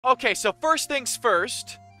Okay, so first things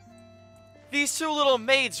first. These two little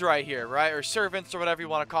maids right here, right? Or servants or whatever you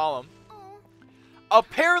want to call them.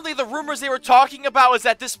 Apparently the rumors they were talking about is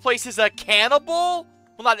that this place is a cannibal?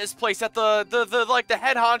 Well, not this place, that the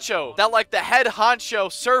head honcho. That like the head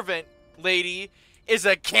honcho servant lady is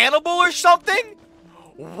a cannibal or something?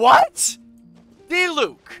 What?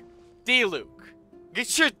 D-Luke.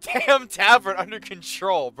 Get your damn tavern under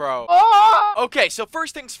control, bro. Okay, so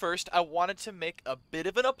first things first, I wanted to make a bit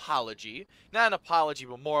of an apology. Not an apology,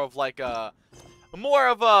 but more of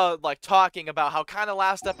a talking about how kind of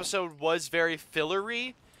last episode was very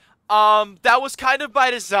fillery. That was kind of by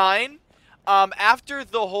design. After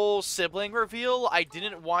the whole sibling reveal, I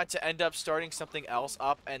didn't want to end up starting something else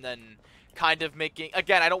up and then kind of making,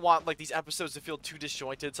 again, I don't want like these episodes to feel too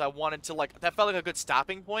disjointed, so I wanted to that felt like a good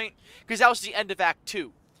stopping point because that was the end of Act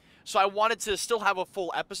 2. So I wanted to still have a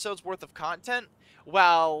full episode's worth of content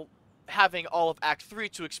while having all of Act 3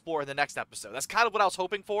 to explore in the next episode. That's kind of what I was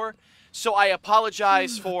hoping for. So I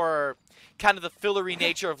apologize for kind of the fillery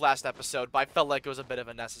nature of last episode, but I felt like it was a bit of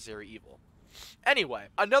a necessary evil. Anyway,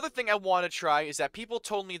 another thing I want to try is that people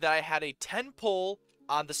told me that I had a 10 pull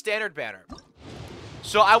on the standard banner.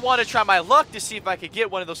 So I want to try my luck to see if I could get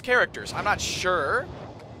one of those characters. I'm not sure,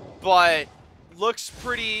 but looks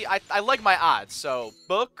pretty... I like my odds. So,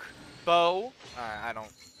 book, bow... I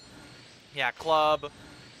don't... Yeah, club,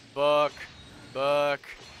 book,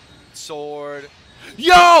 sword...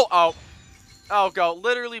 Yo! Oh, go.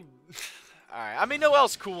 Literally... Alright, I mean,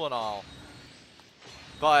 Noelle's cool and all.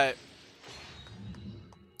 But...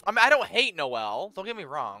 I mean, I don't hate Noelle. Don't get me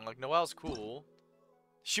wrong. Like, Noelle's cool.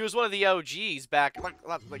 She was one of the OGs back,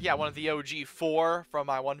 yeah, one of the OG 4 from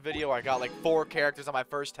my one video where I got like 4 characters on my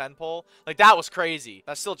first 10 pull. Like, that was crazy.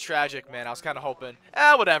 That's still tragic, man. I was kind of hoping.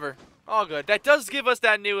 Whatever. All good. That does give us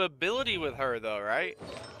that new ability with her, though, right?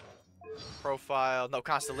 Profile. No,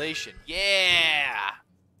 Constellation. Yeah!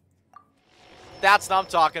 That's what I'm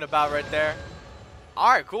talking about right there.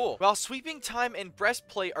 Alright, cool. While Sweeping Time and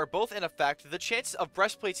Breastplate are both in effect, the chances of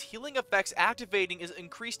Breastplate's healing effects activating is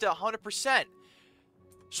increased to 100%.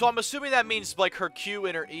 So I'm assuming that means, like, her Q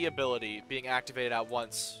and her E ability being activated at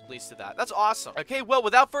once leads to that. That's awesome. Okay, well,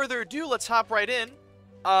 without further ado, let's hop right in.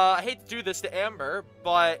 I hate to do this to Amber,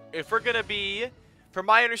 but if we're gonna be... From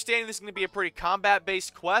my understanding, this is gonna be a pretty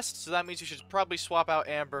combat-based quest, so that means we should probably swap out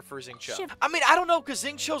Amber for Xingqiu. I mean, I don't know, because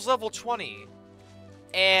Xingqiu's level 20.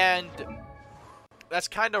 And... that's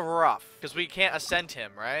kind of rough, because we can't ascend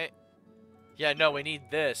him, right? Yeah, no, we need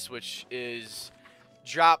this, which is...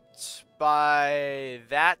 dropped by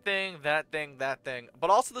that thing, but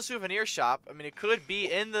also the souvenir shop. I mean, it could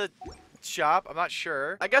be in the shop. I'm not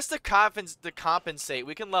sure. I guess to compensate,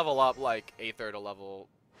 we can level up like Aether to level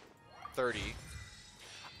 30.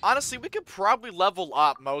 Honestly, we could probably level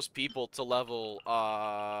up most people to level 40.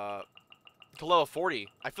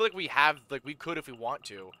 I feel like we have, like, we could if we want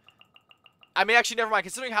to. I mean, actually, never mind.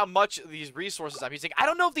 Considering how much of these resources I'm using, I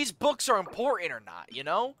don't know if these books are important or not, you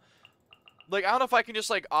know? Like, I don't know if I can just,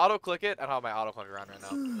 like, auto-click it. I don't have my auto-clicker on right now.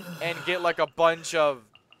 And get, like, a bunch of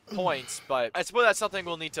points. But I suppose that's something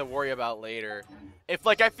we'll need to worry about later. If,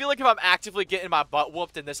 like, I feel like if I'm actively getting my butt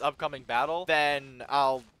whooped in this upcoming battle, then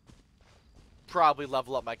I'll probably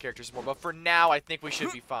level up my characters more. But for now, I think we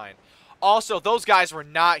should be fine. Also, those guys were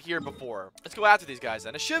not here before. Let's go after these guys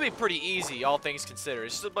then. It should be pretty easy, all things considered.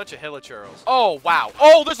 It's just a bunch of hilichurls. Oh, wow.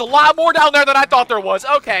 Oh, there's a lot more down there than I thought there was.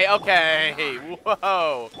 Okay, okay.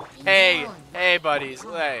 Whoa. Hey, hey, buddies.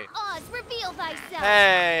 Hey. Oz, reveal thyself.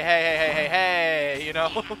 Hey, you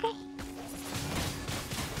know?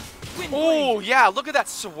 Oh, yeah, look at that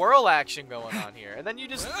swirl action going on here. And then you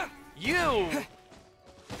just... You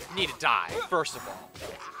need to die, first of all.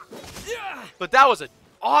 But that was a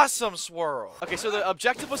awesome swirl. Okay, so the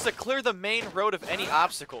objective was to clear the main road of any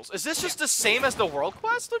obstacles. Is this just the same as the world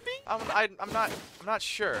quest would be? I'm not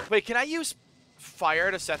sure. Wait, can I use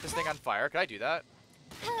fire to set this thing on fire? Can I do that?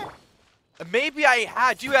 Maybe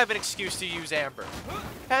I do have an excuse to use Amber.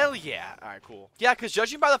 Hell yeah. All right, cool. Yeah, because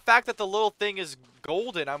judging by the fact that the little thing is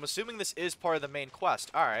golden, I'm assuming this is part of the main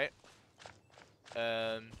quest. All right.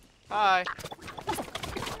 Hi.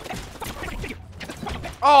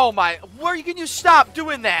 Oh my, where can you stop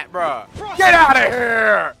doing that, bro? Get out of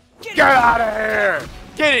here! Get out of here!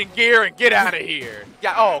 Get in gear and get out of here.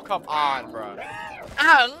 Yeah, oh, come on, bro.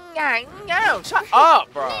 Oh, no, shut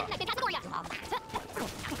up, bro.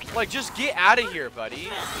 Like, just get out of here,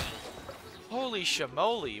 buddy. Holy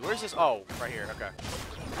shamoly. Where's this? Oh, right here, okay.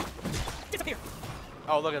 Disappear.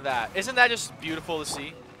 Oh, look at that. Isn't that just beautiful to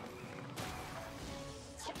see?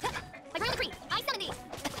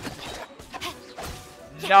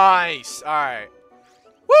 Nice. All right.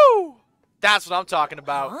 Woo! That's what I'm talking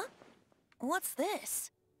about. Huh? What's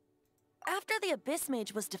this? After the Abyss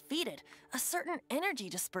Mage was defeated, a certain energy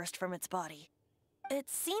dispersed from its body. It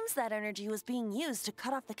seems that energy was being used to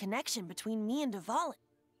cut off the connection between me and Dvalin.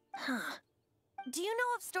 Huh. Do you know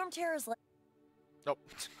if stormterror's Nope.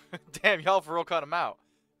 Damn, y'all for real cut him out.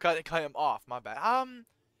 Cut him off, my bad.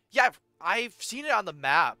 Yeah, I've seen it on the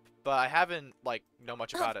map, but I haven't, like, know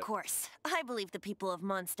much about it. Of course. I believe the people of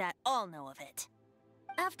Mondstadt all know of it.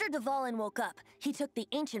 After Dvalin woke up, he took the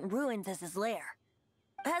ancient ruins as his lair.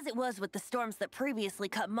 As it was with the storms that previously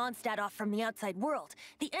cut Mondstadt off from the outside world,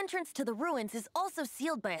 the entrance to the ruins is also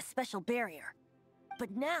sealed by a special barrier.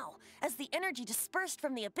 But now, as the energy dispersed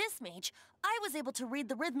from the Abyss Mage, I was able to read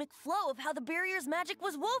the rhythmic flow of how the barrier's magic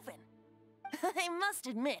was woven. I must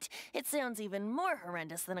admit, it sounds even more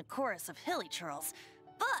horrendous than a chorus of hilly churls,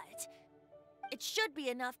 but it should be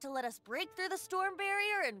enough to let us break through the storm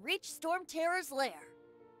barrier and reach Stormterror's lair.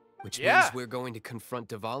 Which means we're going to confront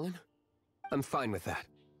Dvalin? I'm fine with that.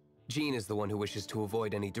 Jean is the one who wishes to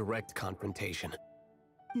avoid any direct confrontation.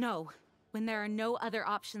 No. When there are no other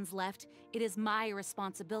options left, it is my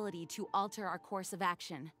responsibility to alter our course of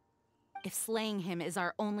action. If slaying him is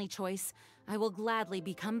our only choice, I will gladly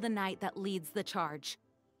become the knight that leads the charge.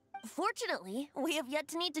 Fortunately, we have yet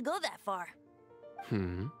to need to go that far.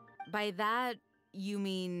 By that, you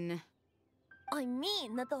mean... I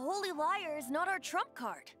mean that the Holy Liar is not our trump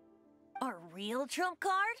card. Our real trump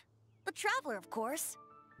card? The Traveler, of course.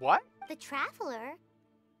 What? The Traveler?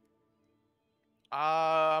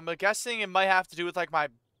 I'm guessing it might have to do with, like, my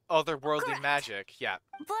otherworldly Correct. magic. Yeah.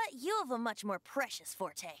 But you have a much more precious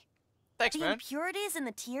forte. Thanks, The man. impurities in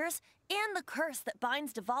the tears and the curse that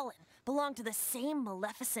binds Dvalin belong to the same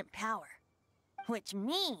maleficent power. Which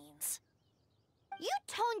means... You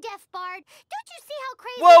tone-deaf bard. Don't you see how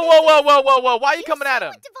crazy Whoa, this whoa, whoa, is? whoa, whoa, whoa. Why are you coming at him?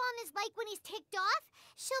 What Dvalin is like when he's ticked off?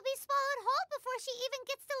 She'll be swallowed whole before she even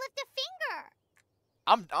gets to lift a finger.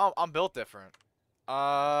 I'm built different.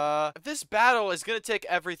 This battle is gonna take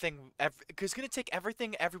everything. It's gonna take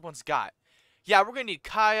everything everyone's got. Yeah, we're gonna need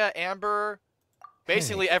Kaya, Amber,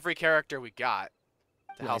 basically every character we got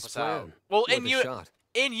to help us out. Well,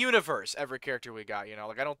 in universe, every character we got. You know,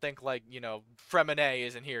 like I don't think like Fremine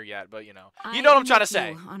isn't here yet, but you know what I'm trying to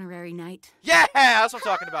say. Honorary knight. Yeah, that's what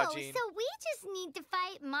I'm talking about, Jean. So we just need to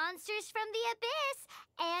fight monsters from the abyss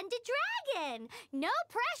and a dragon. No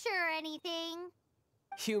pressure or anything.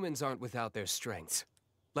 Humans aren't without their strengths.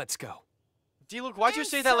 Let's go. D-Luke, why'd you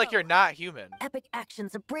say that like you're not human? Epic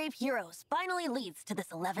actions of brave heroes finally leads to this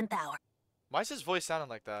 11th hour. Why is his voice sounding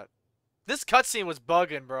like that? This cutscene was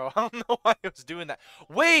bugging, bro. I don't know why it was doing that.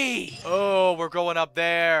 Wait! Oh, we're going up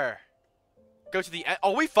there. Go to the end.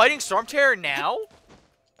 Are we fighting Stormterror now?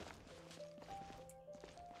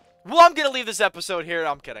 Well, I'm gonna leave this episode here.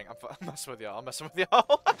 I'm kidding. I'm messing with y'all. I'm messing with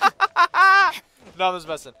y'all. No, I'm just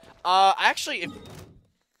messing. Actually,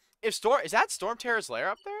 is that Stormterror's lair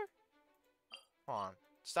up there? Hold on.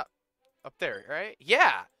 Stop. Up there, right?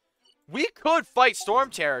 Yeah. We could fight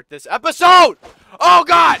Stormterror this episode! Oh,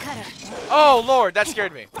 God! Oh, Lord. That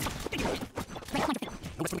scared me.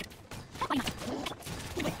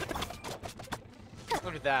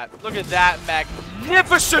 Look at that. Look at that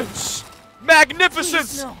magnificence!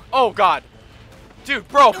 Magnificence! Please, no. Oh, God. Dude,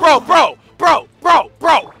 bro.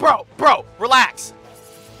 Relax.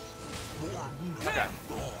 Okay.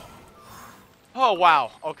 Oh,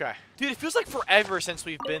 wow. Okay. Dude, it feels like forever since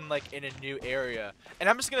we've been, like, in a new area. And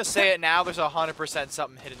I'm just gonna say it now, there's 100%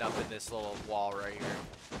 something hidden up in this little wall right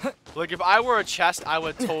here. Like, if I were a chest, I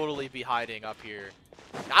would totally be hiding up here.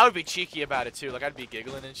 I would be cheeky about it, too. Like, I'd be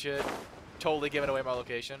giggling and shit. Totally giving away my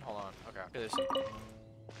location. Hold on. Okay. Look at this.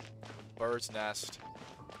 Bird's nest.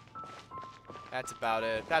 That's about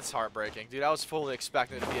it. That's heartbreaking. Dude, I was fully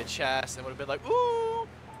expecting it to be a chest and would have been like, ooh,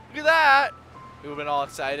 look at that. We would have been all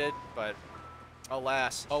excited, but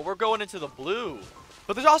alas. Oh, we're going into the blue.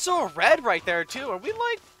 But there's also a red right there, too. Are we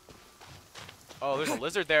like... Oh, there's a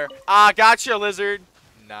lizard there. Ah, gotcha, lizard.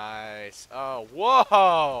 Nice. Oh,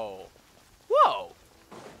 whoa. Whoa.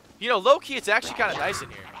 You know, low-key, it's actually kind of nice in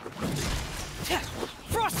here.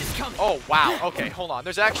 Frost is coming. Oh, wow. Okay, hold on.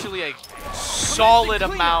 There's actually a solid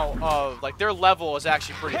amount of, like, their level is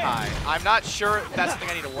actually pretty high. I'm not sure if that's something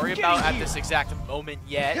I need to worry about at this exact moment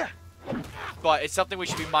yet. But it's something we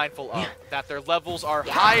should be mindful of, that their levels are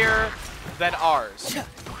higher than ours.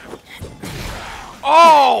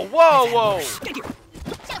 Oh, whoa.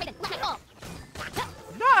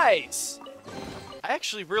 Nice. I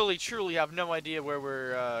actually really, truly have no idea where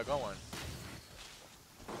we're going.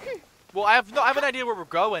 Well, I have an idea where we're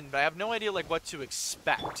going, but I have no idea, like, what to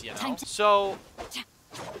expect, you know? So,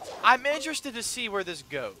 I'm interested to see where this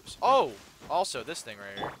goes. Oh, also this thing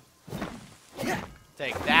right here.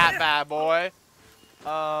 Take that, bad boy.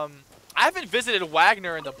 I haven't visited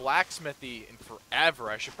Wagner in the blacksmithy in forever.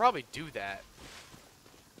 I should probably do that.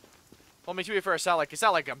 Well, I mean, to be fair, it's not like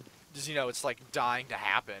I'm, just, you know, it's like dying to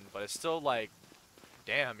happen, but it's still like,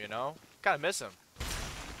 damn, you know, kind of miss him.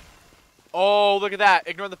 Oh, look at that!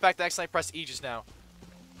 Ignore the fact that I accidentally pressed E just now.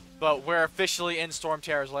 But we're officially in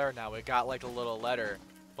stormterror's lair now. We got like a little letter,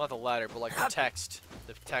 well, not the letter, but like the text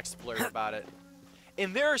blurred about it.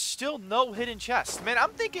 And there are still no hidden chests. Man,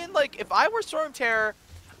 I'm thinking like if I were stormterror,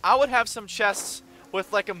 I would have some chests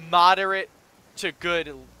with like a moderate to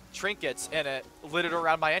good trinkets in it littered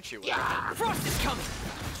around my entryway. Yeah, Frost is coming.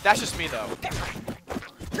 That's just me though.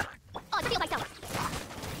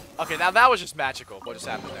 Okay, now that was just magical. What just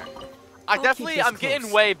happened there? I'm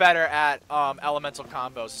getting way better at elemental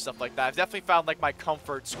combos and stuff like that. I've definitely found like my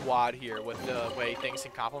comfort squad here with the way things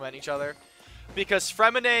can complement each other. Because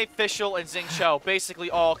Fremine, Fischl, and Xingqiu basically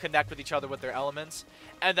all connect with each other with their elements.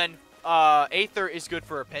 And then Aether is good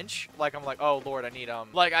for a pinch. Like I'm like, oh lord, I need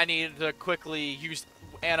to quickly use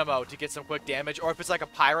Animo to get some quick damage. Or if it's like a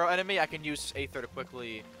pyro enemy, I can use Aether to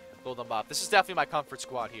quickly build them up. This is definitely my comfort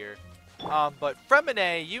squad here. But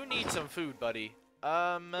Fremine, you need some food, buddy.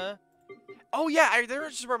 Oh yeah, there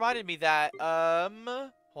just reminded me that, hold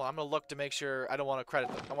on, I'm gonna look to make sure I don't want to credit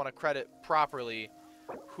them. I want to credit properly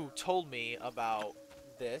who told me about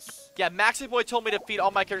this. Yeah, Maxi Boy told me to feed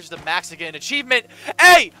all my characters to Max to get an achievement.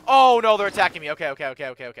 Hey! Oh no, they're attacking me. Okay.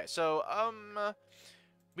 So,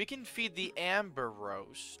 we can feed the Amber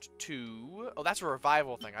Roast to, oh, that's a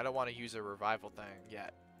revival thing. I don't want to use a revival thing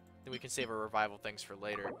yet. Then we can save our revival things for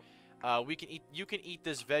later. You can eat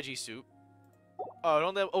this veggie soup.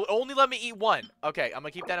 Oh, only let me eat one. Okay, I'm gonna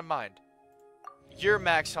keep that in mind. You're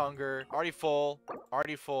max hunger. Already full.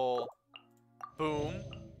 Boom.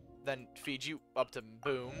 Then feed you up to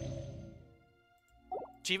boom.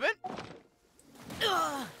 Achievement?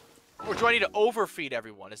 Or do I need to overfeed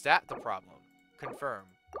everyone? Is that the problem? Confirm.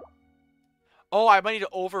 Oh, I might need to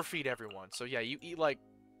overfeed everyone. So yeah, you eat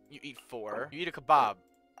 4. You eat a kebab.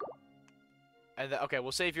 And then, okay,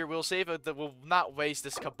 we'll not waste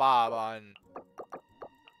this kebab on.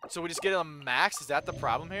 So we just get them max? Is that the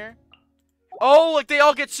problem here? Oh, like they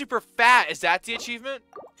all get super fat. Is that the achievement?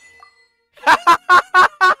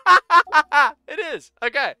 It is.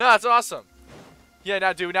 Okay. No, that's awesome. Yeah,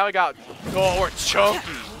 now, dude, now we got. Oh, we're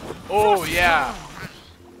chunky. Oh, yeah.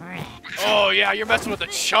 Oh, yeah, you're messing with the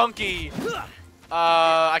chunky.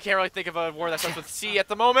 I can't really think of a word that starts with C at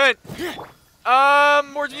the moment.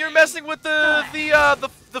 You're messing with the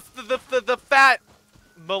fat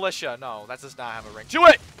militia. No, that does not have a ring to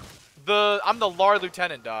it. I'm the Lard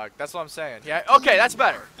Lieutenant, dog. That's what I'm saying. Yeah. Okay, that's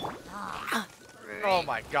better. Oh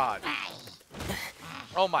my god.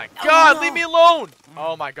 Oh my god, leave me alone.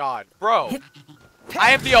 Oh my god, bro.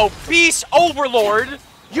 I am the obese overlord.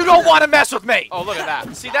 You don't want to mess with me. Oh, look at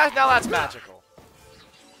that. See that? Now that's magical.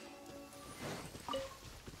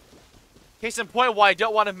 Case in point, why I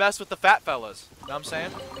don't want to mess with the fat fellas. You know what I'm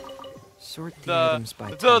saying? Sort the items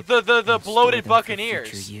by the bloated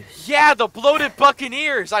buccaneers. Yeah, the bloated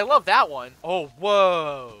buccaneers. I love that one. Oh,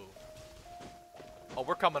 whoa. Oh,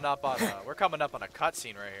 we're coming up on a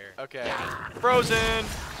cutscene right here. Okay. Frozen.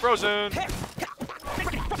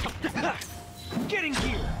 Getting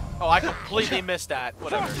here. Oh, I completely missed that.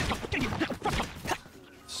 Whatever.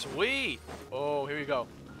 Sweet. Oh, here we go.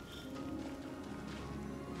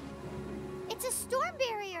 It's a storm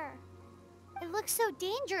barrier. It looks so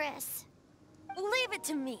dangerous. Leave it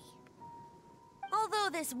to me. Although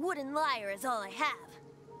this wooden lyre is all I have,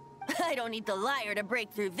 I don't need the lyre to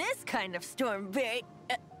break through this kind of storm barrier.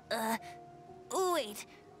 Wait,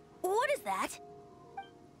 what is that?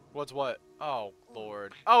 What's what? Oh,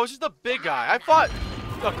 Lord. Oh, it's just a big guy. I fought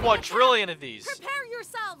a quadrillion of these. Prepare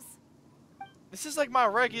yourselves. This is like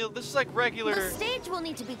regular. The stage will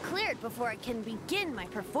need to be cleared before I can begin my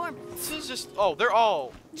performance. This is just, oh, they're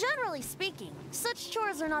all. Generally speaking, such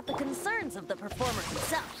chores are not the concerns of the performer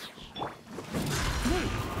himself.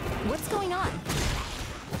 What's going on?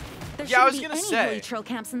 There Yeah, I was shouldn't gonna be say. any trail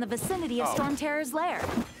camps in the vicinity of Stormterror's lair.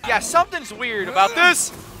 Yeah, something's weird about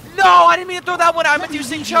this. No, I didn't mean to throw that one out. I meant to use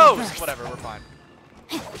Xingqiu's. Whatever, we're fine.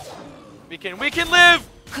 We can live.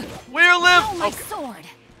 We'll live. Oh, my Okay. sword.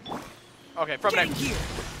 Okay, from next.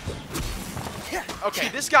 Okay,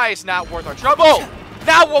 this guy is not worth our trouble.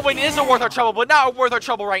 Now, well, when it isn't worth our trouble, but not worth our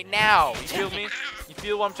trouble right now. You feel me? You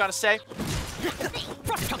feel what I'm trying to say?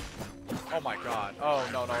 Oh my god. Oh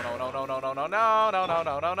no.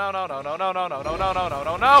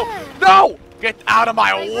 No! Get out of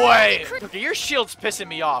my way! Okay, your shield's pissing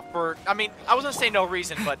me off for, I mean, I was gonna say no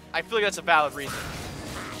reason, but I feel like that's a valid reason.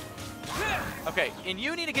 Okay, and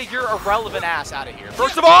you need to get your irrelevant ass out of here.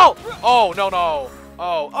 First of all! Oh, no, no.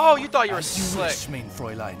 Oh, you thought you were slick.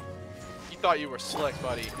 You thought you were slick,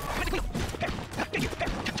 buddy.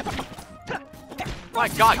 My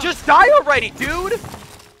god, just die already, dude!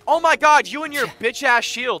 Oh my god, you and your bitch-ass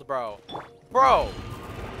shield, bro. Bro.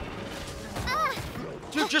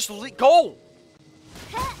 Dude, just go!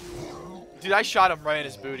 Dude, I shot him right in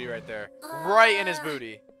his booty right there. Right in his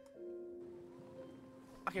booty.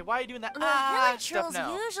 Okay, why are you doing that? Hilly Stuff trolls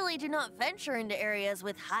now. usually do not venture into areas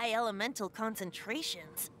with high elemental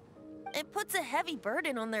concentrations. It puts a heavy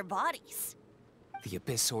burden on their bodies. The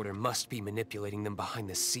Abyss Order must be manipulating them behind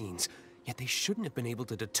the scenes, yet they shouldn't have been able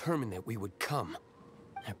to determine that we would come.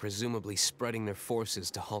 They're presumably spreading their forces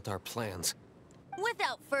to halt our plans.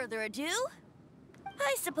 Without further ado,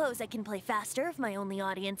 I suppose I can play faster if my only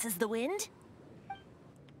audience is the wind.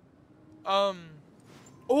 Oh,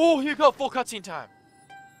 here you go, full cutscene time.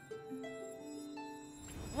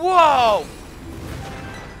 Whoa!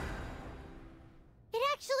 It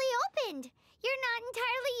actually opened. You're not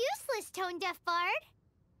entirely useless, Tone Deaf Bard.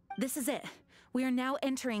 This is it. We are now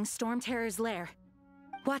entering Stormterror's lair.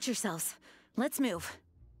 Watch yourselves. Let's move.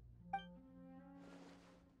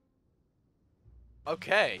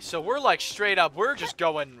 Okay, so we're like straight up, we're just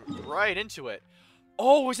going right into it.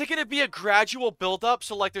 Oh, is it gonna be a gradual build-up?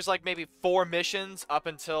 So like there's like maybe 4 missions up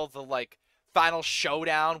until the like final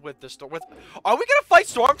showdown with the storm. Are we gonna fight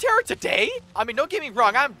Stormterror today? I mean, don't get me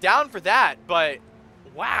wrong, I'm down for that, but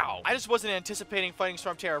wow. I just wasn't anticipating fighting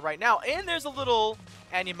Stormterror right now. And there's a little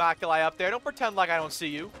animaculi up there. Don't pretend like I don't see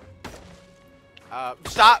you.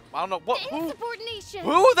 Stop. I don't know what. Who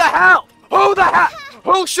the hell? Who the hell?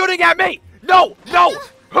 Who's shooting at me? No, no.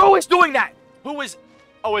 Who is doing that? Who is?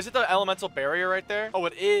 Oh, is it the elemental barrier right there? Oh,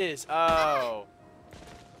 it is. Oh.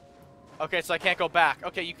 Okay, so I can't go back.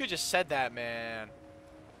 Okay, you could just said that, man.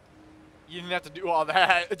 You didn't have to do all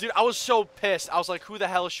that. Dude, I was so pissed. I was like, who the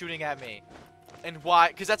hell is shooting at me? And why?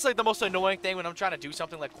 Because that's like the most annoying thing when I'm trying to do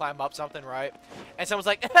something like climb up something, right? And someone's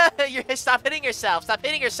like, stop hitting yourself. Stop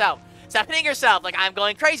hitting yourself. Stop hitting yourself. Like, I'm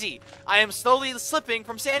going crazy. I am slowly slipping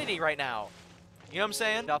from sanity right now. You know what I'm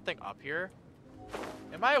saying? Nothing up here.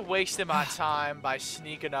 Am I wasting my time by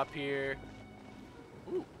sneaking up here?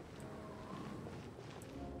 Ooh.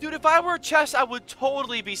 Dude, if I were a chest, I would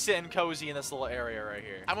totally be sitting cozy in this little area right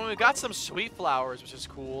here. I mean, we got some sweet flowers, which is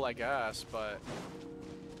cool, I guess, but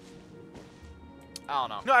I don't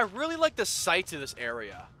know. No, I really like the sights of this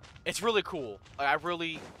area. It's really cool. Like, I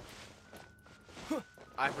really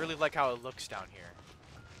like how it looks down here.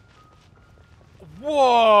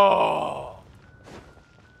 Whoa!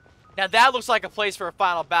 Now that looks like a place for a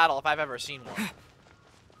final battle if I've ever seen one.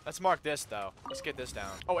 Let's mark this, though. Let's get this down.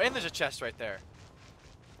 Oh, and there's a chest right there.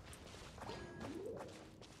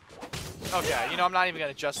 Okay, you know, I'm not even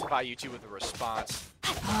going to justify you two with a response.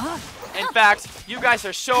 In fact, you guys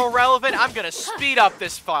are so irrelevant, I'm going to speed up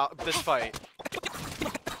this fight.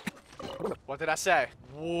 What did I say?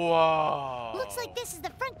 Whoa. Looks like this is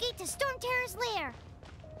the front gate to Stormterror's lair.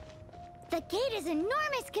 The gate is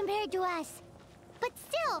enormous compared to us. But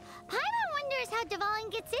still, Paimon wonders how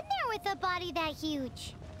Dvalin gets in there with a body that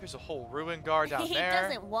huge. There's a whole ruin guard down there. He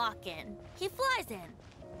doesn't walk in. He flies in.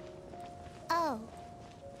 Oh.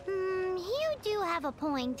 You do have a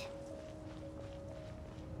point.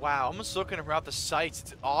 Wow, I'm just looking around the sights.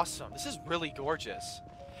 It's awesome. This is really gorgeous.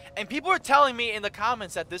 And people are telling me in the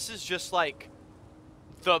comments that this is just like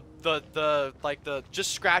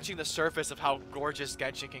just scratching the surface of how gorgeous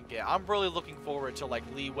Genshin can get. I'm really looking forward to like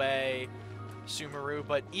Leeway, Sumeru,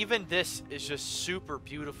 but even this is just super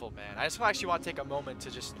beautiful, man. I just actually want to take a moment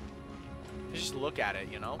to just look at it,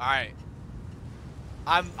 you know? All right.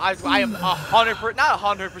 I am 100%, not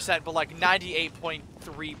 100%, but like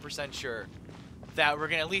 98.3% sure that we're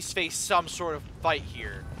gonna at least face some sort of fight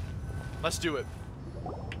here. Let's do it.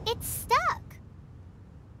 It's stuck.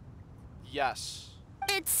 Yes.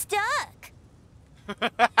 It's stuck. Hey,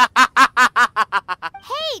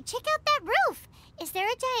 check out that roof. Is there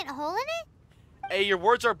a giant hole in it? Hey, your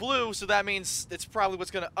words are blue, so that means it's probably what's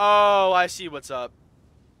gonna... Oh, I see what's up.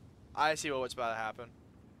 I see what's about to happen.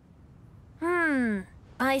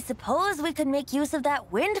 I suppose we could make use of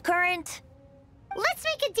that wind current. Let's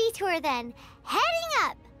make a detour then. Heading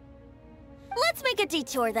up. Let's make a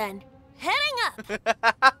detour then. Heading up.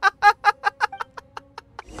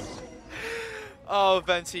 Oh,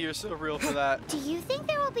 Venti, you're so real for that. Do you think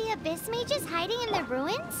there will be abyss mages hiding in the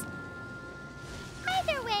ruins?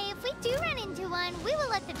 Either way, if we do run into one, we will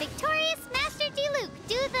let the victorious Master Diluc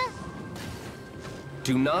do the...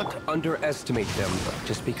 Do not underestimate them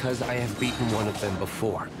just because I have beaten one of them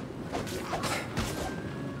before.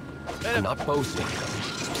 I'm not boasting,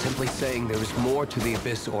 simply saying there is more to the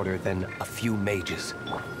Abyss Order than a few mages.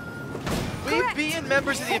 We've been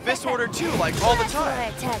members of the Abyss Order too, like all the That's why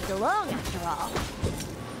time. I tagged along after all.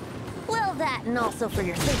 Well, that and also for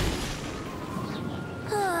your safety.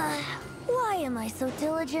 Why am I so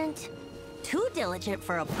diligent? Too diligent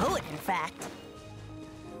for a poet, in fact.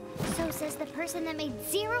 So says the person that made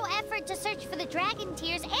zero effort to search for the dragon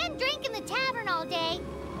tears and drink in the tavern all day.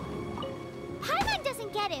 Paimon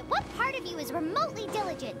doesn't get it. What part of you is remotely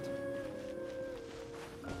diligent?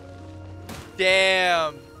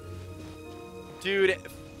 Damn. Dude,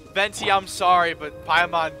 Venti, I'm sorry, but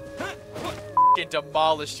Paimon f***ing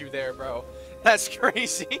demolished you there, bro. That's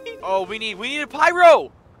crazy. Oh, we need a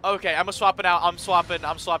pyro. Okay, I'm gonna swap it out. I'm swapping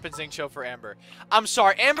Xingqiu for Amber. I'm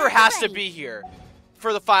sorry, Amber has to be here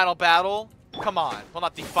for the final battle. Come on. Well,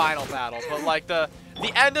 not the final battle, but like the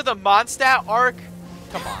end of the Mondstadt arc.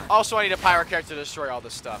 Come on. Also, I need a pyro character to destroy all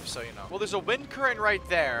this stuff, so you know. Well, there's a wind current right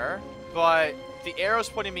there, but the arrow's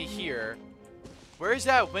pointing me here. Where does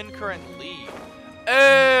that wind current lead?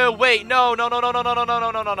 Oh, wait, no.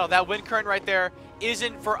 That wind current right there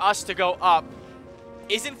isn't for us to go up.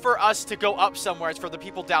 Isn't for us to go up somewhere. It's for the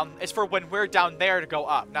people down. It's for when we're down there to go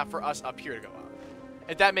up, not for us up here to go up.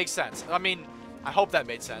 If that makes sense. I mean, I hope that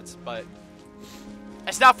made sense, but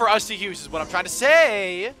it's not for us to use, is what I'm trying to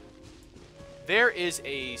say. There is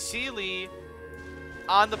a Sealy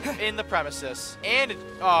in the premises, and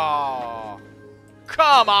oh,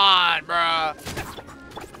 come on, bruh.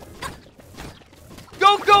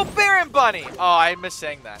 Go Baron Bunny! Oh, I miss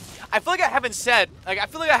saying that. I feel like I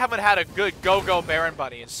haven't had a good go Baron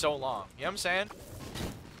Bunny in so long. You know what I'm saying?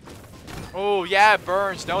 Oh, yeah, it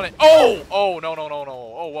burns, don't it? Oh, no.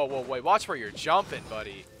 Oh, whoa, wait. Watch where you're jumping,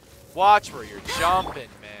 buddy. Watch where you're jumping,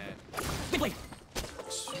 man.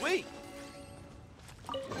 Sweet.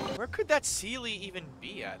 Where could that Sealy even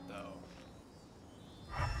be at, though?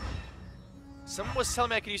 Someone was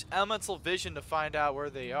telling me I could use elemental vision to find out where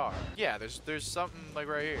they are. Yeah, there's something like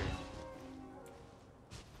right here.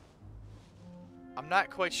 I'm not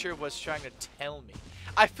quite sure what's trying to tell me.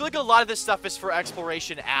 I feel like a lot of this stuff is for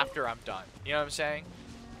exploration after I'm done. You know what I'm saying?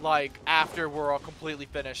 Like, after we're all completely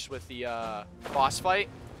finished with the boss fight.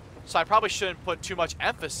 So I probably shouldn't put too much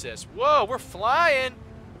emphasis. Whoa, we're flying!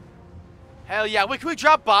 Hell yeah. Wait, can we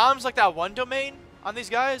drop bombs like that one domain on these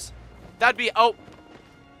guys? That'd be... Oh,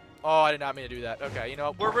 I did not mean to do that. Okay, you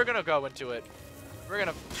know what? We're gonna go into it. We're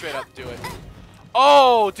gonna straight up do it.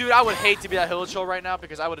 Oh, dude, I would hate to be that Hilichurl right now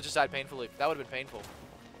because I would have just died painfully. That would have been painful.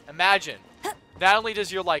 Imagine. Not only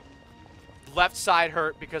does your, like, left side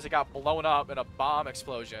hurt because it got blown up in a bomb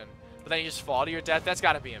explosion, but then you just fall to your death. That's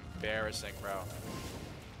gotta be embarrassing, bro.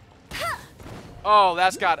 Oh,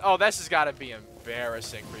 this has gotta be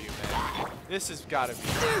embarrassing for you, man. This has gotta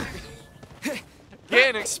be...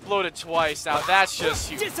 Getting exploded twice, now that's just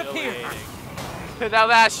humiliating. Now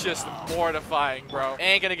that's just mortifying, bro.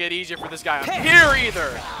 Ain't gonna get easier for this guy up here either.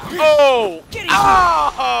 Oh!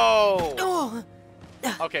 Oh!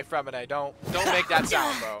 Okay, Fremine, don't make that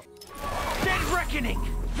sound, bro. Dead reckoning!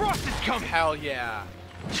 Frost is coming! Hell yeah.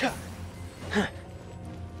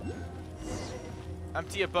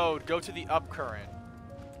 Empty abode, go to the upcurrent.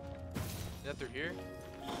 Is that through here?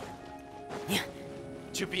 Yeah.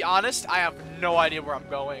 To be honest, I have no idea where I'm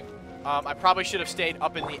going. I probably should have stayed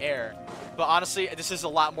up in the air. But honestly, this is a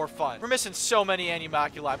lot more fun. We're missing so many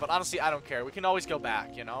animaculi, but honestly, I don't care. We can always go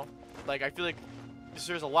back, you know? Like, I feel like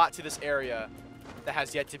there's a lot to this area that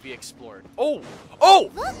has yet to be explored. Oh!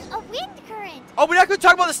 Oh! Look, a wind current. Oh, we're not going to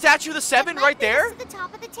talk about the Statue of the Seven right there? To the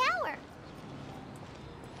top of the tower.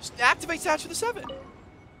 Activate Statue of the Seven.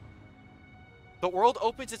 The world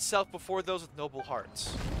opens itself before those with noble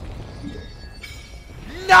hearts.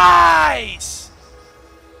 Nice!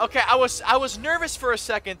 Okay, I was nervous for a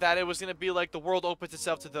second that it was gonna be like the world opens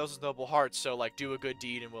itself to those with noble hearts, so like do a good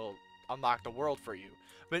deed and we'll unlock the world for you.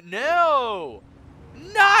 But no!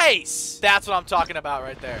 Nice! That's what I'm talking about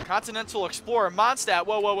right there. Continental Explorer, Mondstadt.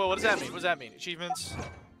 Whoa, what does that mean? What does that mean? Achievements?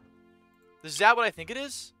 Is that what I think it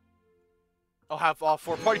is? I'll have all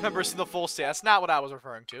 4 party members in the full state. That's not what I was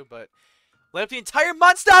referring to, but light up the entire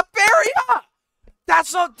Mondstadt area!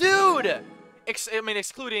 That's not, dude!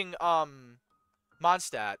 Excluding,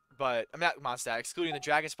 Mondstadt, but, not Mondstadt, excluding the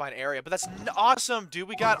Dragonspine area, but that's awesome, dude.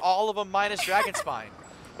 We got all of them minus Dragonspine.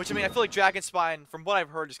 Which, I feel like Dragonspine, from what I've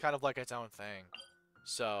heard, is kind of like its own thing.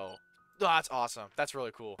 So, that's awesome. That's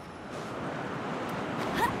really cool.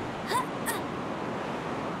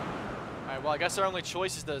 Alright, well, I guess our only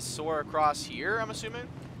choice is to soar across here, I'm assuming.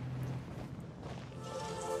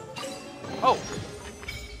 Oh!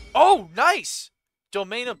 Oh, nice!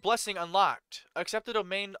 Domain of Blessing unlocked. Accept the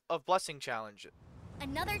Domain of Blessing challenge.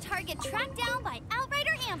 Another target tracked down by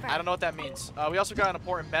Outrider Amber. I don't know what that means. We also got an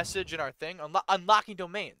important message in our thing. Unlocking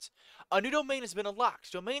domains. A new domain has been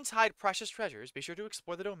unlocked. Domains hide precious treasures. Be sure to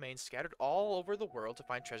explore the domains scattered all over the world to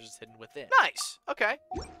find treasures hidden within. Nice. Okay.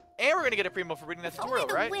 And we're gonna get a primo for reading that tutorial, Only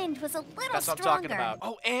the right? wind was a little That's what I'm stronger. talking about.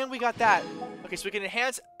 Oh, and we got that. Okay, so we can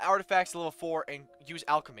enhance artifacts to level 4 and use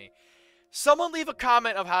alchemy. Someone leave a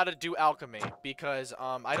comment of how to do alchemy, because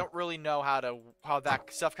I don't really know how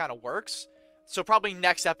that stuff kind of works. So probably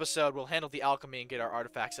next episode we'll handle the alchemy and get our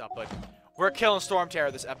artifacts up. But we're killing Storm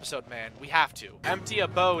Terror this episode, man. We have to. Empty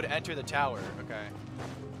abode, enter the tower. Okay.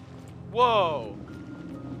 Whoa.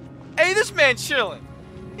 Hey, this man's chilling.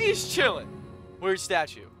 He's chilling. Weird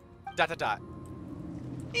statue. ...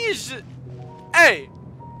 He's just... Hey.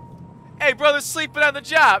 Hey, brother's sleeping on the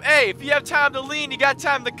job. Hey, if you have time to lean, you got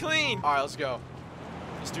time to clean. All right, let's go.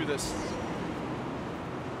 Let's do this.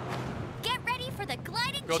 Get ready for the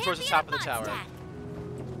gliding Go towards the top of the tower.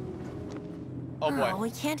 Oh boy. Oh, we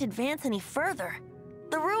can't advance any further.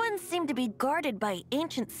 The ruins seem to be guarded by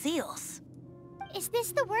ancient seals. Is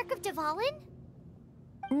this the work of Dvalin?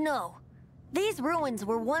 No. These ruins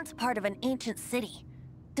were once part of an ancient city.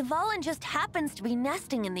 Dvalin just happens to be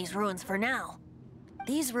nesting in these ruins for now.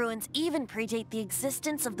 These ruins even predate the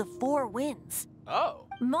existence of the Four Winds. Oh.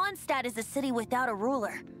 Mondstadt is a city without a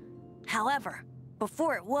ruler. However,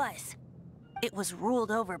 before it was ruled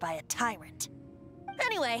over by a tyrant.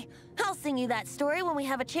 Anyway, I'll sing you that story when we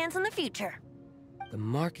have a chance in the future. The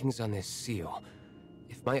markings on this seal.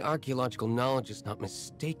 If my archaeological knowledge is not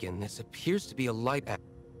mistaken, this appears to be a light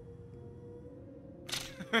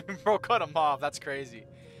Bro, cut him off. That's crazy.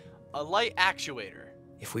 A light actuator.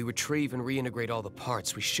 If we retrieve and reintegrate all the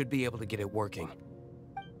parts, we should be able to get it working.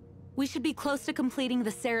 We should be close to completing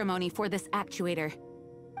the ceremony for this actuator.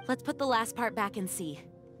 Let's put the last part back and see.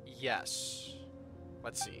 Yes.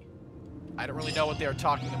 Let's see. I don't really know what they are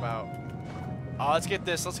talking about. Oh, let's get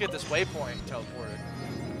this waypoint teleported.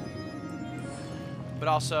 But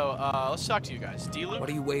also, let's talk to you guys. D-Loop? What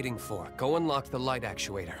are you waiting for? Go unlock the light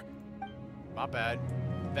actuator. My bad.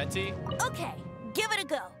 Venti? Okay, give it a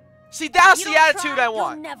go. See, that's You the don't attitude try, I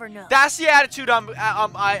want. you'll never know. That's the attitude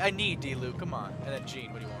I need, D-Luke. Come on. And then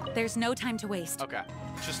Jean, what do you want? There's no time to waste. Okay.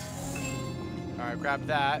 Just... Alright, grab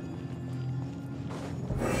that.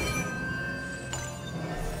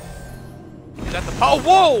 Is that the... Oh,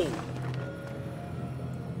 whoa!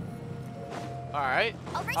 Alright.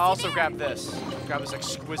 I'll also grab this. Grab this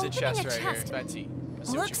exquisite chest right here. Venti.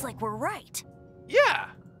 Looks like we're right.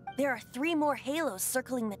 Yeah! There are 3 more halos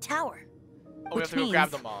circling the tower. Oh, we have to go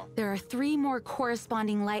grab them all. There are 3 more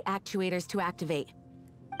corresponding light actuators to activate.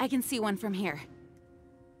 I can see one from here.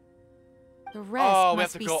 The rest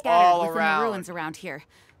must be scattered within the ruins around here.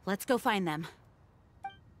 Let's go find them.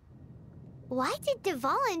 Why did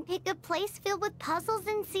Dvalin pick a place filled with puzzles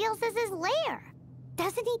and seals as his lair?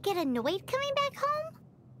 Doesn't he get annoyed coming back home?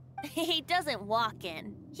 He doesn't walk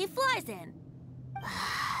in. He flies in.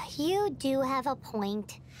 You do have a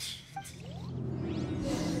point.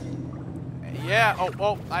 Yeah.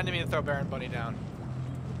 Oh, I didn't mean to throw Baron Bunny down.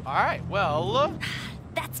 Alright, well...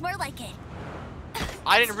 That's more like it.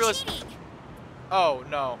 I didn't realize... Cheating. Oh,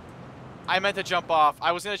 no. I meant to jump off.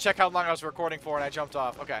 I was going to check how long I was recording for, and I jumped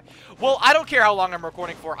off. Okay. Well, I don't care how long I'm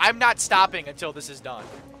recording for. I'm not stopping until this is done.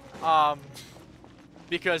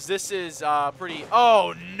 Because this is pretty...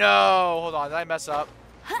 Oh, no. Hold on. Did I mess up?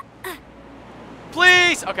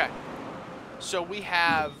 Please! Okay. So we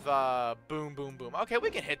have boom, boom, boom. Okay,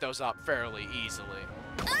 we can hit those up fairly easily.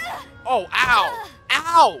 Oh, ow!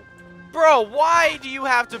 Ow! Bro, why do you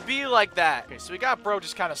have to be like that? Okay, so we got bro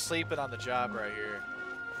just kind of sleeping on the job right here.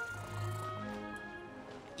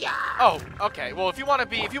 Yeah. Oh, okay. Well, if you want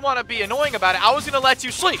to be annoying about it, I was gonna let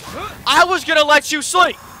you sleep. I was gonna let you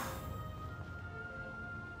sleep.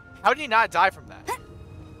 How did he not die from that?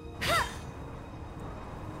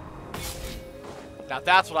 Now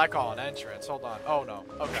that's what I call an entrance. Hold on. Oh no.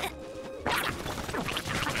 Okay.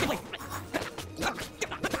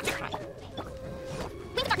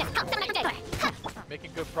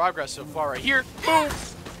 Making good progress so far right here. Boom.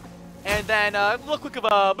 And then a little quick of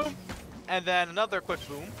a boom. And then another quick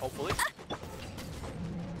boom, hopefully.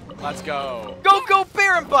 Let's go. Go, go,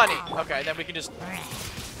 Baron Bunny! Okay, and then we can just...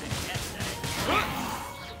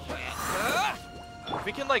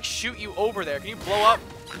 We can, like, shoot you over there. Can you blow up?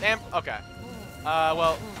 Okay.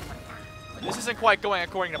 Well, this isn't quite going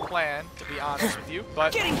according to plan, to be honest with you,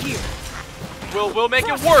 but... Getting here! We'll make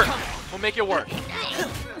it work! We'll make it work.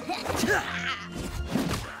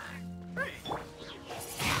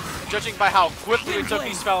 Judging by how quickly we took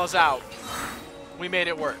these fellas out, we made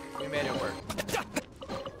it work. We made it work.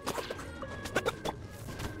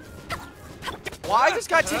 Why is this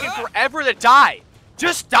guy taking forever to die?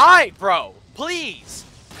 Just die, bro. Please.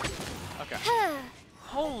 Okay.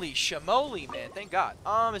 Holy shamoly, man. Thank God.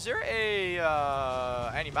 Is there a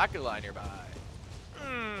animacula nearby?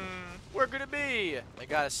 Where could it be? I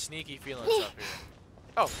got a sneaky feeling it's up here.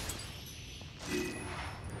 Oh.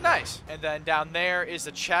 Nice. And then down there is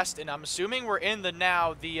the chest, and I'm assuming we're in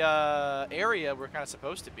the area we're kind of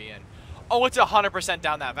supposed to be in. Oh, it's 100%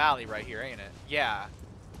 down that valley right here, ain't it? Yeah.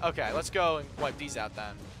 Okay, let's go and wipe these out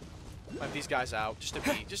then. Wipe these guys out, just to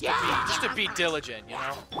be diligent, you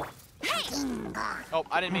know. Oh,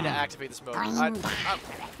 I didn't mean to activate this mode.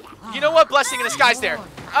 You know what? Blessing in disguise there.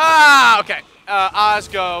 Ah, okay. Oz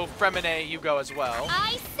go, Fremine, you go as well.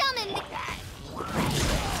 I summoned the...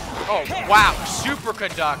 Oh, wow.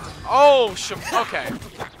 Superconduct. Oh, okay.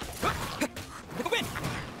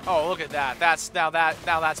 Oh, look at that. Now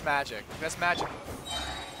that's magic. That's magic.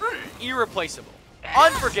 Irreplaceable.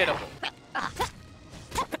 Unforgettable.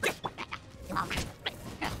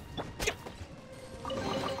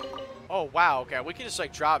 Oh, wow. Okay, we can just,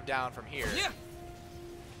 like, drop down from here.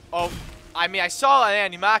 Oh, I mean, I saw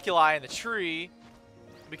an animaculi in the tree.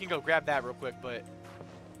 We can go grab that real quick, but...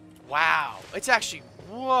 Wow. It's actually...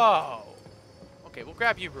 Whoa. Okay, we'll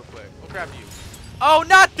grab you real quick. We'll grab you. Oh,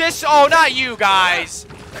 not this! Oh, not you guys!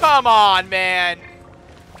 Come on, man!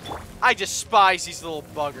 I despise these little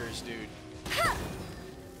buggers, dude.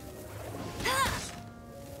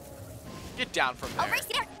 Get down from there.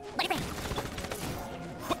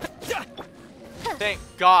 Thank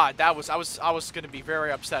God. I was gonna be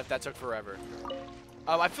very upset if that took forever.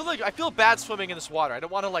 I feel bad swimming in this water. I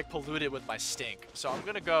don't want to like pollute it with my stink, so I'm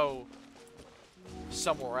gonna go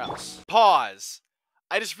somewhere else. Pause.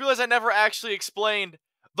 I just realized I never actually explained.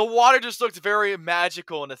 The water just looked very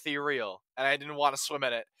magical and ethereal, and I didn't want to swim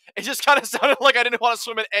in it. It just kind of sounded like I didn't want to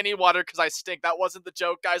swim in any water because I stink. That wasn't the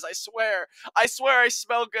joke, guys. I swear. I swear I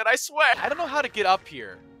smell good. I swear. I don't know how to get up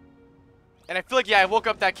here. And I feel like, yeah, I woke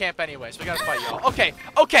up that camp anyway, so we gotta fight y'all. Okay.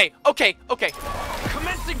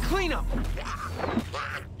 Commencing cleanup.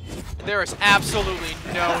 There is absolutely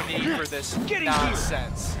no need for this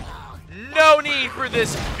nonsense. No need for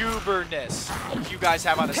this gooberness you guys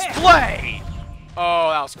have on display. Oh,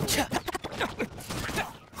 that was cool.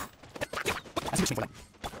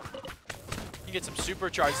 You get some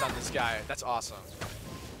supercharges on this guy. That's awesome.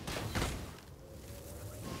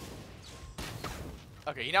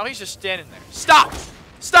 Okay, now he's just standing there. Stop!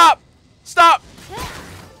 Stop! Stop!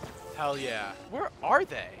 Hell yeah. Where are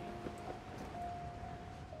they?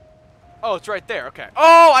 Oh, it's right there. Okay.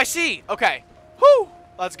 Oh, I see! Okay. Whoo!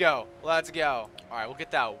 Let's go. Let's go. Alright, we'll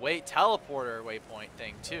get that teleporter waypoint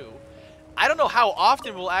thing, too. I don't know how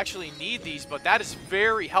often we'll actually need these, but that is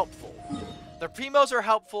very helpful. The primos are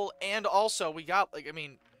helpful, and also we got, like, I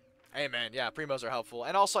mean, hey, man, yeah, primos are helpful.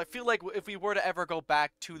 And also, I feel like if we were to ever go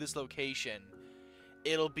back to this location,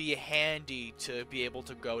 it'll be handy to be able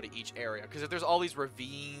to go to each area. Because if there's all these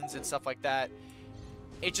ravines and stuff like that,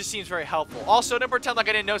 it just seems very helpful. Also, don't pretend like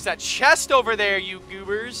I didn't notice that chest over there, you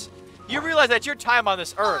goobers. You realize that your time on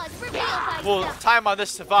this earth, well, time on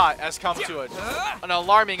this Savat has come to an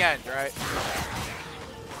alarming end, right?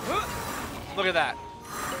 Look at that.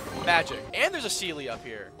 Magic. And there's a Sealy up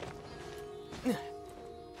here.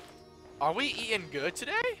 Are we eating good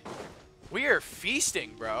today? We are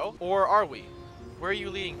feasting, bro. Or are we? Where are you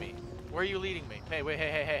leading me? Where are you leading me? Hey, wait,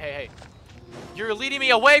 hey. You're leading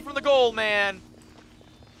me away from the goal, man.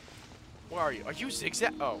 Where are you? Are you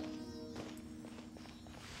zigzag? Oh.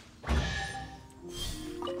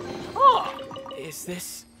 Is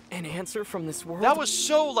this an answer from this world? That was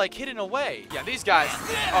so, like, hidden away. Yeah, these guys...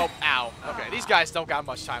 Oh, ow. Okay, these guys don't got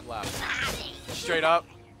much time left. Straight up.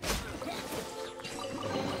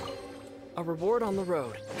 A reward on the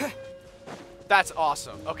road. That's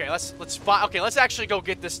awesome. Okay, let's actually go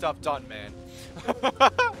get this stuff done, man.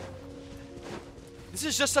 This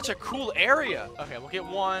is just such a cool area. Okay, we'll get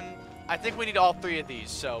one. I think we need all 3 of these,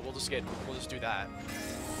 so we'll just do that.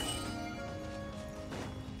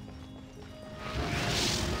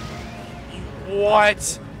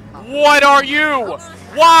 What? What are you?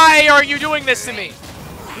 Why are you doing this to me?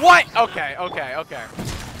 What? Okay.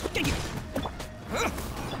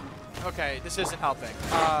 Okay, this isn't helping.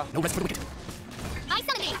 No rest for the wicked.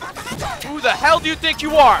 Who the hell do you think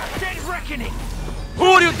you are? Dead reckoning.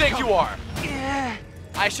 Who do you think you are?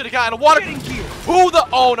 I should have gotten a water. Who the?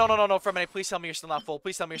 Oh, no. Fremine, please tell me you're still not full.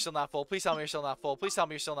 Please tell me you're still not full. Please tell me you're still not full. Please tell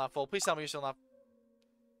me you're still not full. Please tell me you're still not.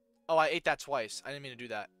 Oh, I ate that twice. I didn't mean to do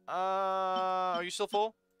that. Are you still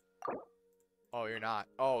full? Oh, you're not.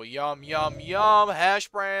 Oh, yum. Hash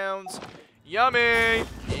browns. Yummy.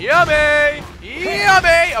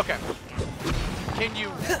 Okay.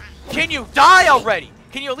 Can you die already?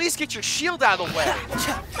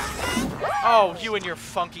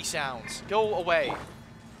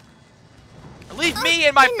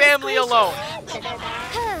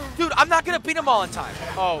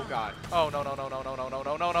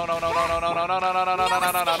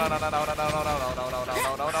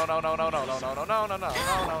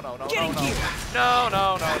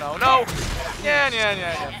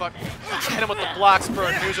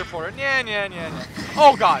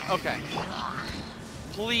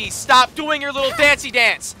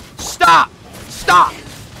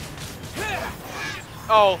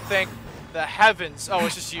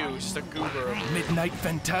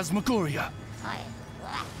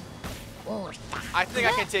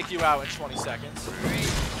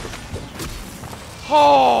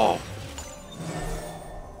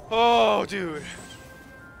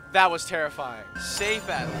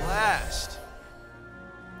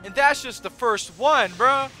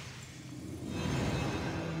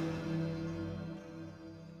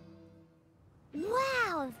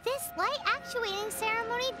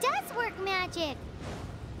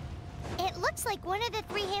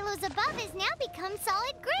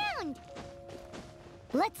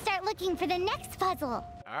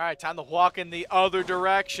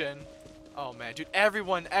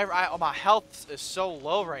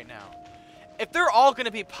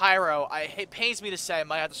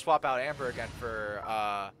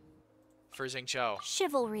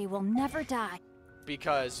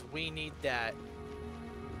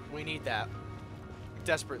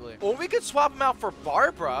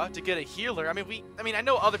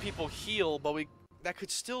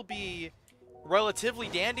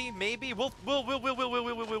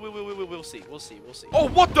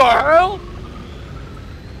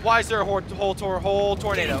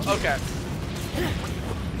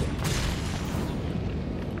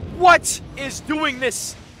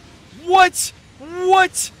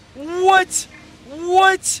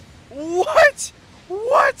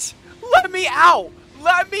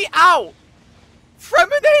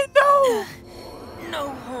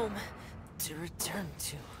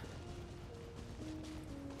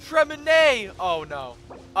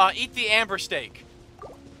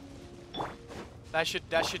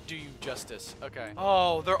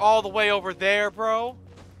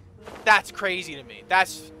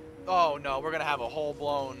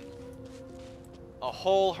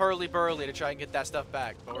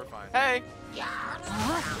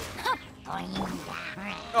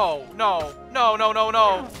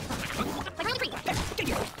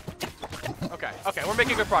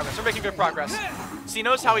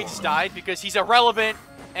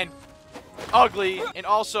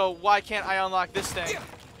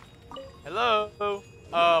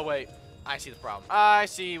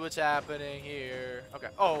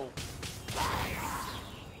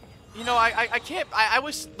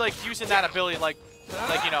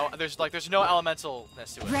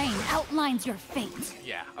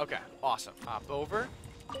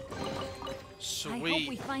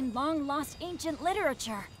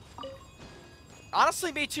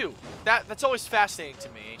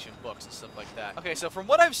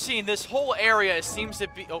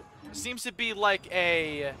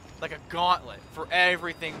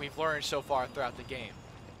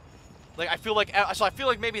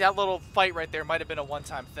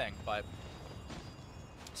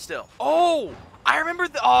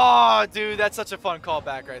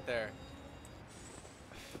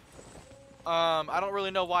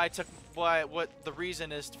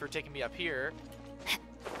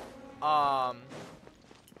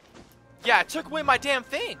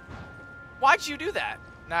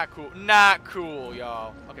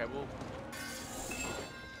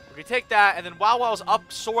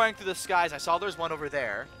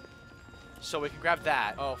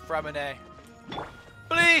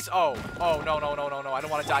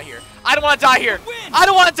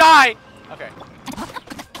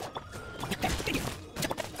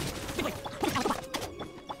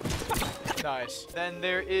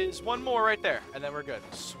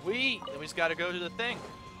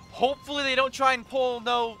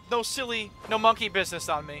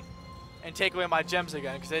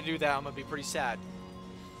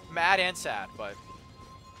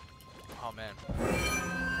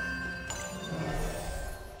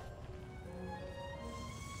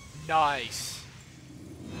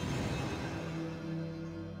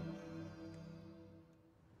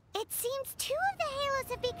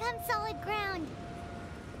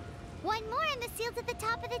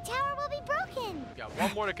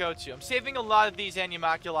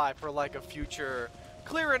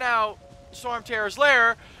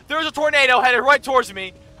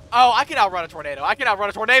 Oh, I can outrun a tornado. I can outrun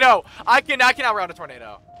a tornado. I can outrun a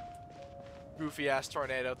tornado. Goofy ass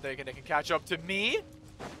tornado thinking it can catch up to me.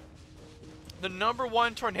 The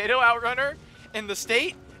 #1 tornado outrunner in the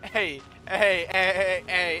state. Hey.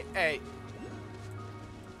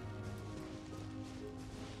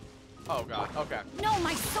 Oh god. Okay. No,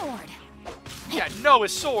 my sword. Yeah, no,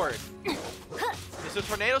 his sword. Is the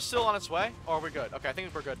tornado still on its way? Or are we good? Okay, I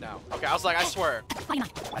think we're good now. Okay, I was like, I swear.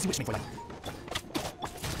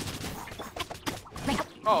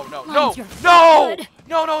 Oh no, no, no!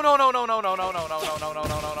 No, no, no, no, no, no, no, no, no, no, no, no,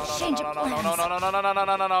 no,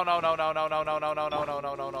 no,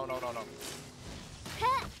 no, no, no, no, no.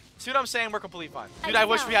 See what I'm saying? We're completely fine. Dude, I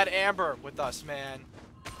wish we had Amber with us, man.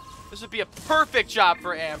 This would be a perfect job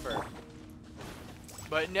for Amber.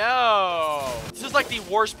 But no! This is like the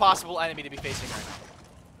worst possible enemy to be facing right now.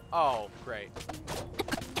 Oh, great.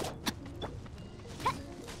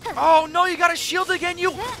 Oh, no, you got a shield again,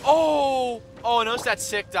 you! Oh! Oh, notice that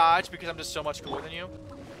sick dodge because I'm just so much cooler than you.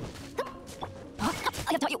 I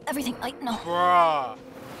have taught you everything I know. Bruh.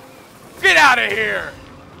 Get out of here!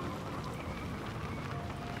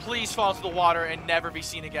 Please fall into the water and never be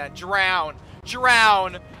seen again. Drown.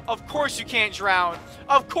 Drown. Of course you can't drown.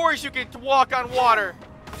 Of course you can walk on water.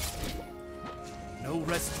 No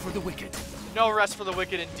rest for the wicked. No rest for the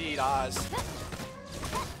wicked indeed, Oz.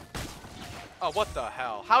 Oh, what the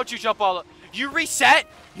hell? How'd you jump all... You reset?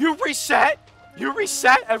 You reset? You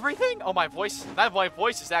reset everything? Oh, my voice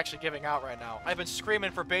is actually giving out right now. I've been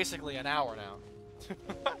screaming for basically an hour now.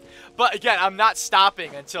 But again, I'm not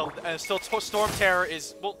stopping until Storm Terror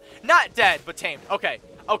is, well, not dead, but tamed. Okay.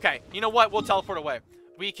 Okay. You know what? We'll teleport away.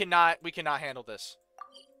 We cannot handle this.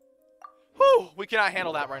 Whew, we cannot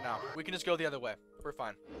handle that right now. We can just go the other way. We're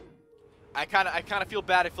fine. I kind of feel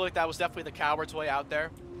bad. I feel like that was definitely the coward's way out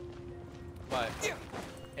there. But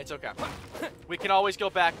it's okay. We can always go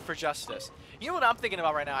back for justice. You know what I'm thinking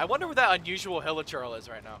about right now? I wonder where that unusual hilichurl is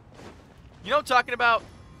right now. You know what I'm talking about?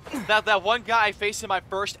 That one guy I faced in my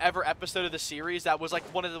first ever episode of the series that was like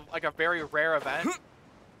one of the, like a very rare event.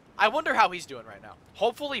 I wonder how he's doing right now.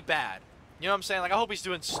 Hopefully bad. You know what I'm saying? Like I hope he's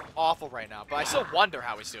doing awful right now, but I still wonder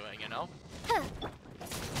how he's doing, you know?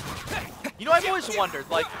 You know, I've always wondered,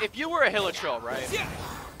 like, if you were a hilichurl, right?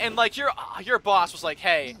 And like your boss was like,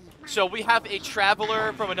 hey, so we have a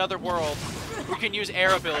traveler from another world who can use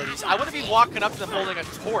air abilities. I wouldn't be walking up to them holding a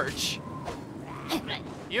torch.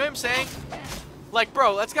 You know what I'm saying? Like,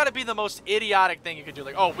 bro, that's got to be the most idiotic thing you could do.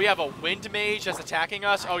 Like, oh, we have a wind mage that's attacking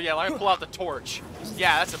us. Oh, yeah, let me pull out the torch.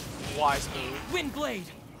 Yeah, that's a wise move. Wind blade.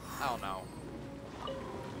 I don't know.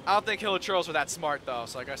 I don't think hilichurls are that smart, though,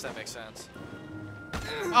 so I guess that makes sense.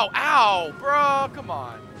 Oh, ow, bro, come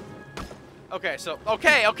on. Okay, so,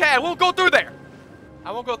 okay, I won't go through there.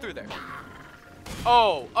 I won't go through there.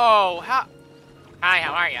 Oh, hi,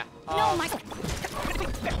 how are you? No, my...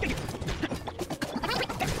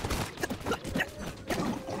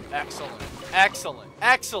 Excellent, excellent,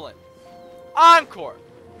 excellent. Encore.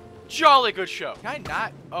 Jolly good show. Can I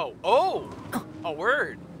not? Oh, a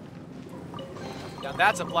word. Now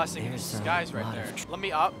that's a blessing in disguise right there. Let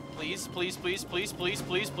me up, please, please, please, please, please,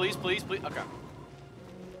 please, please, please, please. Okay.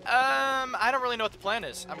 I don't really know what the plan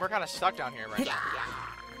is. We're kind of stuck down here right now.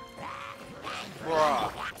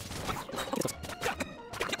 Bruh.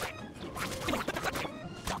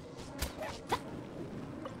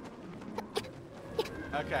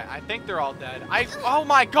 Okay, I think they're all dead. Oh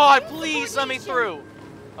my god, please let me through.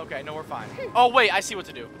 Okay, no, we're fine. Oh wait, I see what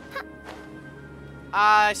to do.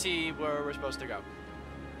 I see where we're supposed to go.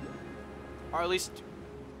 Or at least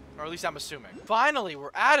I'm assuming. Finally,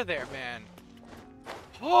 we're out of there, man.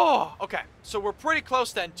 Oh, okay. So we're pretty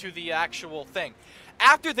close then to the actual thing.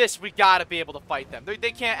 After this, we gotta be able to fight them.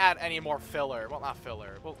 They can't add any more filler. Well, not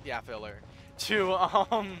filler. Well, yeah, filler. To,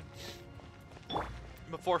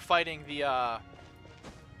 before fighting the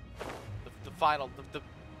final,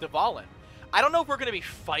 the Valen. I don't know if we're gonna be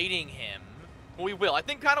fighting him. But we will. I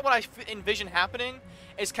think kind of what I envision happening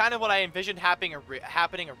is kind of what I envisioned happening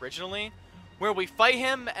originally. Where we fight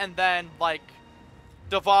him and then, like,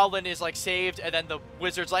 Dvalin is, like, saved, and then the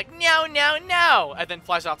wizard's like, no, no, no, and then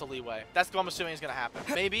flies off to Leeway. That's what I'm assuming is going to happen.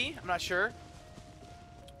 Maybe. I'm not sure.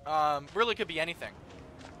 Really could be anything.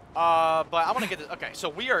 But I want to get this. Okay, so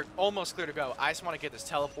we are almost clear to go. I just want to get this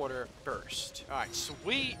teleporter first. All right,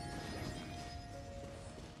 sweet.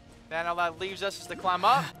 Then all that leaves us is to climb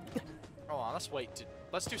up. Hold on, let's wait.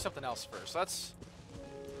 Let's do something else first. Let's,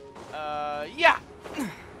 yeah.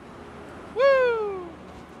 Woo!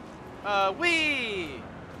 Wee!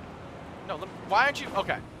 No, why aren't you?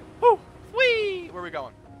 Okay. Woo! Wee! Where are we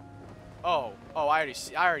going? Oh, I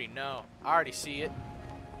already know. I already see it.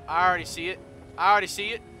 I already see it.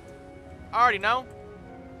 I already know.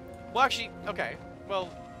 Well, actually, okay. Well.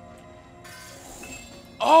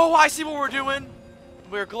 Oh, I see what we're doing.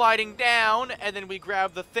 We're gliding down, and then we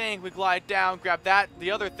grab the thing. We glide down, grab that,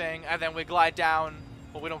 the other thing, and then we glide down.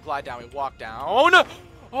 Well, we don't glide down. We walk down. Oh, no.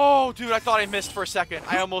 Oh, dude, I thought I missed for a second.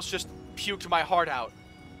 I almost just puked my heart out.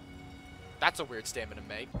 That's a weird statement to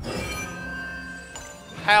make.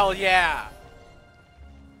 Hell yeah.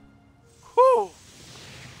 Whew.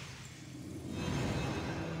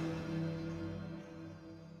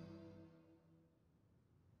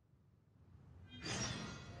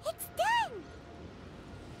 It's done!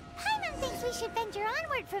 Paimon thinks we should venture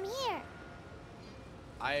onward from here.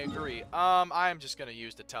 I agree. I'm just gonna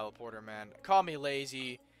use the teleporter, man. Call me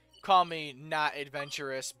lazy, call me not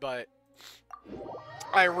adventurous, but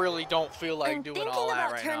I really don't feel like doing all that right now. I'm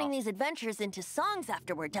thinking about turning these adventures into songs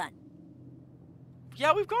after we're done.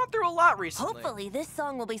 Yeah, we've gone through a lot recently. Hopefully, this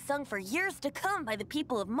song will be sung for years to come by the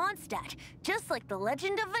people of Mondstadt, just like the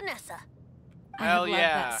legend of Vanessa. I have loved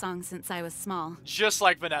that song since I was small. Just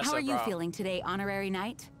like Vanessa, How are you bro. feeling today, Honorary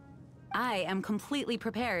Knight? I am completely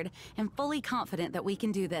prepared and fully confident that we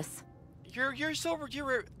can do this.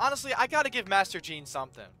 Honestly, I gotta give Master Jean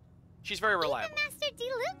something. She's very reliable. Even Master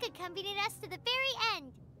Diluc accompanied us to the very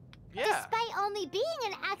end. Yeah. Despite only being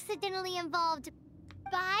an accidentally involved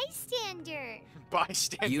bystander.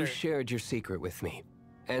 Bystander. You shared your secret with me,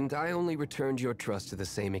 and I only returned your trust to the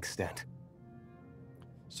same extent.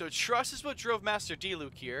 So trust is what drove Master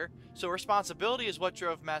Diluc here, so responsibility is what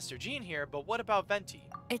drove Master Jean here, but what about Venti?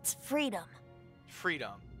 It's freedom.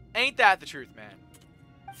 Freedom. Ain't that the truth, man?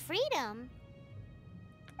 Freedom?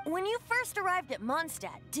 When you first arrived at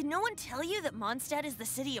Mondstadt, did no one tell you that Mondstadt is the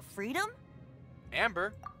city of freedom?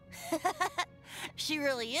 Amber. She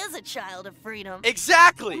really is a child of freedom.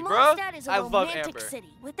 Exactly, bro. Mondstadt is a I love romantic Amber.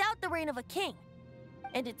 city without the reign of a king.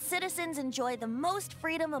 And its citizens enjoy the most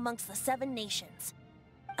freedom amongst the 7 nations.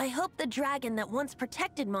 I hope the dragon that once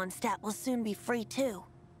protected Mondstadt will soon be free too.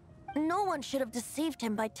 No one should have deceived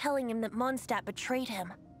him by telling him that Mondstadt betrayed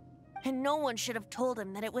him. And no one should have told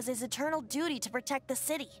him that it was his eternal duty to protect the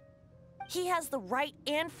city. He has the right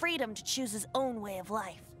and freedom to choose his own way of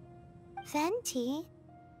life. Venti?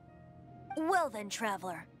 Well then,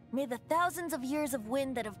 traveler, may the thousands of years of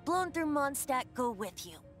wind that have blown through Mondstadt go with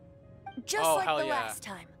you. Just like the last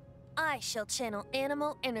time, I shall channel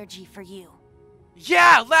animal energy for you.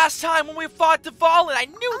 Yeah, last time when we fought Dvalin, I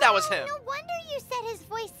knew that was him. No wonder you said his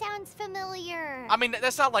voice sounds familiar. I mean,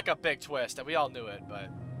 that's not like a big twist. We all knew it, but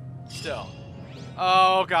still.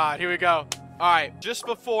 Oh, God. Here we go. All right. Just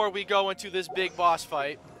before we go into this big boss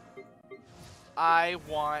fight, I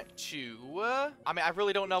want to... I mean, I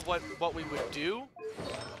really don't know what we would do.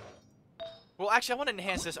 Well, actually, I want to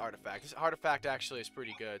enhance this artifact. This artifact actually is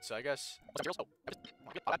pretty good, so I guess...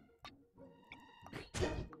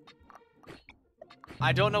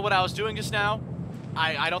 I don't know what I was doing just now.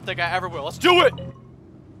 I don't think I ever will. Let's do it!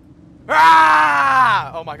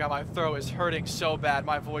 Ah! Oh my god, my throat is hurting so bad.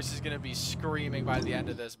 My voice is gonna be screaming by the end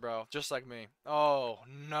of this, bro. Just like me. Oh,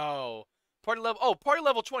 no. Party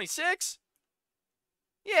level 26?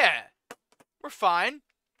 Yeah. We're fine.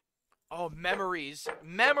 Oh, memories.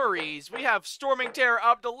 Memories. We have Storming Terror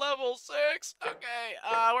up to level 6. Okay,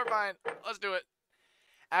 we're fine. Let's do it.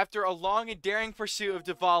 After a long and daring pursuit of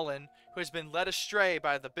Dvalin, who has been led astray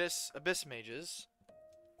by the Abyss Mages,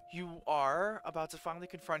 you are about to finally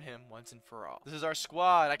confront him once and for all. This is our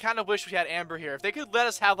squad. I kind of wish we had Amber here. If they could let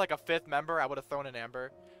us have like a 5th member, I would have thrown in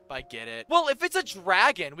Amber. But I get it. Well, if it's a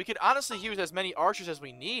dragon, we could honestly use as many archers as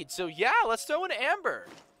we need. So yeah, let's throw in Amber.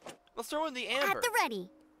 Let's throw in the Amber. At the ready.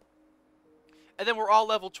 And then we're all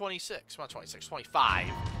level 26. Well, not 26, 25.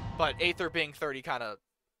 But Aether being 30 kind of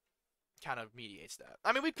mediates that.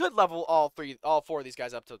 I mean, we could level all 4 of these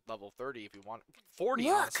guys up to level 30 if we want. 40,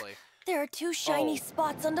 Look, honestly. There are 2 shiny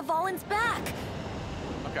spots on Dvalin's back.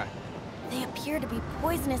 Okay. They appear to be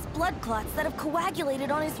poisonous blood clots that have coagulated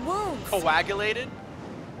on his wounds. Coagulated?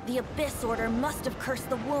 The Abyss Order must have cursed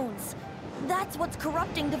the wounds. That's what's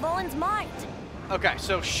corrupting Dvalin's mind. Okay,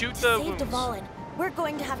 so shoot To the save wounds. Dvalin, we're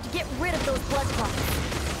going to have to get rid of those blood clots.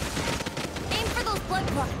 Aim for those blood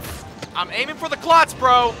clots. I'm aiming for the clots,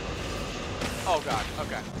 bro. Oh god,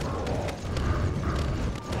 okay.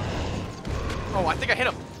 Oh, I think I hit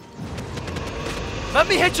him. Let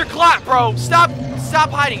me hit your clot, bro. Stop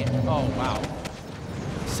hiding it. Oh, wow.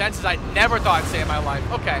 Senses I never thought I'd say in my life.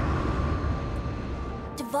 Okay.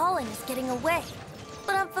 Dvalin is getting away,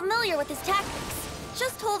 but I'm familiar with his tactics.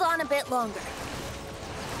 Just hold on a bit longer.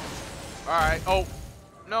 All right. Oh,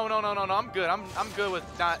 no. I'm good. I'm good with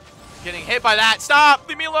not getting hit by that. Stop.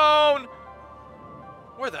 Leave me alone.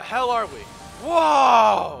 Where the hell are we?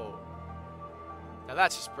 Whoa. Now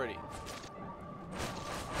that's just pretty.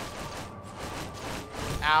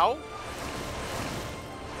 Ow.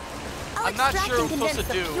 I'm not extract sure and what I'm supposed to condense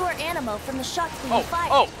do. the pure animo from the shots being Oh,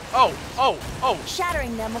 fired. oh.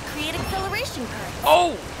 Shattering them will create acceleration currents.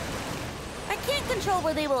 Oh! I can't control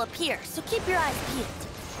where they will appear, so keep your eyes peeled.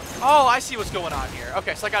 Oh, I see what's going on here.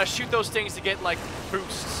 Okay, so I gotta shoot those things to get, like,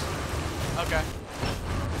 boosts. Okay.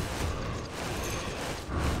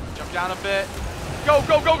 Jump down a bit. Go,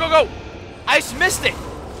 go, go, go, go! I just missed it!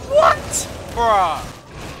 What? Bruh.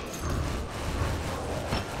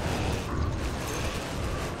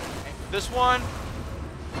 Okay, this one.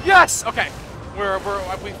 Yes! Okay.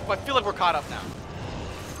 I feel like we're caught up now.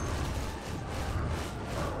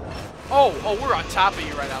 Oh, we're on top of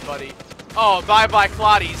you right now, buddy. Oh, bye-bye,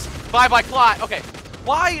 Clotties. Bye-bye, Clot. Okay.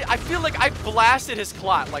 Why? I feel like I blasted his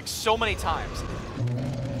Clot, like, so many times.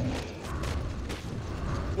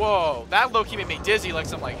 Whoa. That low-key made me dizzy like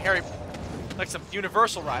some, like, some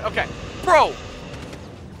Universal ride. Okay. Bro!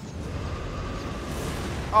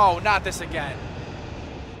 Oh, not this again.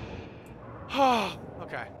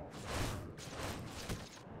 Okay.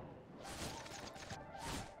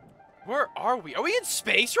 Where are we? Are we in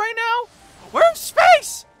space right now? We're in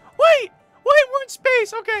space! Wait, we're in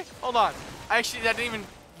space. Okay, hold on. Actually, that didn't even.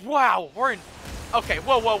 Wow, we're in. Okay,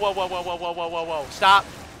 whoa. Stop.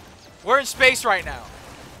 We're in space right now.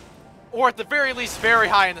 Or at the very least, very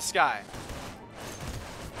high in the sky.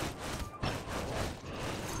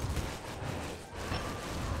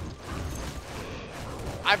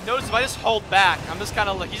 I've noticed if I just hold back, I'm just kind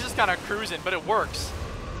of like, he's just kind of cruising, but it works.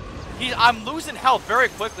 I'm losing health very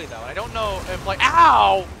quickly though. I don't know if like,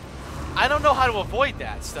 ow! I don't know how to avoid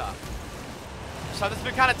that stuff. So I've just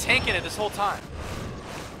been kind of tanking it this whole time.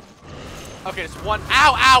 Okay, it's one,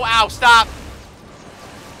 ow, stop!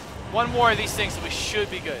 One more of these things and we should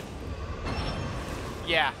be good.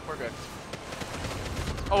 Yeah, we're good.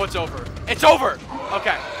 Oh, it's over. It's over!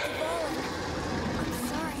 Okay. I'm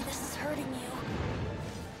sorry, this is hurting you.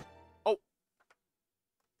 Oh.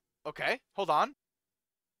 Okay, hold on.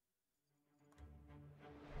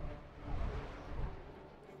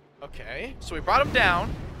 Okay, so we brought him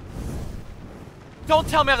down. Don't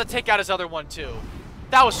tell me I have to take out his other one too.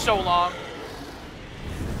 That was so long.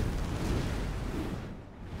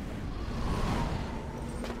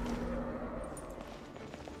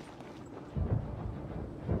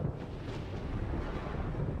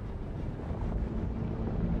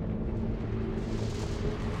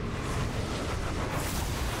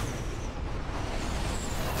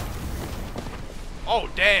 Oh,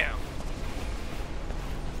 damn.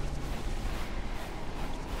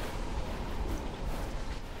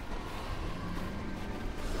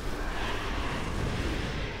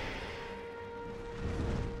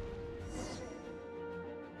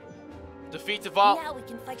 Defeat Deval. Now we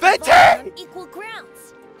can fight Venti! Deval on equal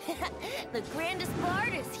grounds. The grandest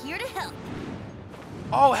bard is here to help.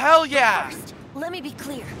 Oh, hell yeah! First, let me be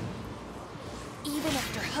clear. Even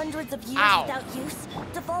after hundreds of years Ow. without use,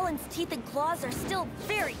 Devalin's teeth and claws are still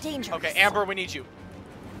very dangerous. Okay, Amber, we need you.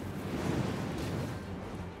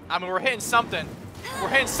 I mean, we're hitting something. We're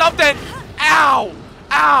hitting something! Ow!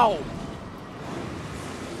 Ow!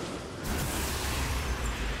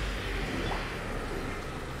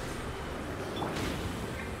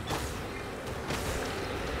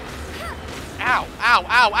 Ow, ow,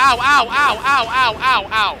 ow, ow, ow, ow, ow, ow, ow,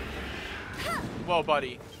 ow. Whoa,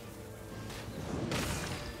 buddy.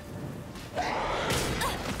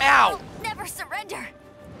 Ow! Never surrender.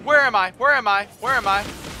 Where am I? Where am I? Where am I?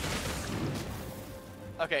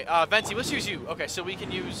 Okay, Venti, let's use you. Okay, so we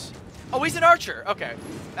can use... Oh, he's an archer. Okay.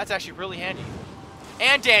 That's actually really handy.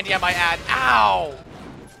 And dandy, I might add. Ow!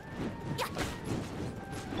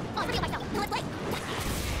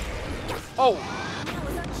 Oh! That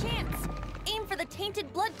was our chance. Aim for the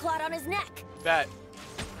tainted blood clot on his neck. Bet.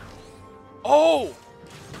 Oh!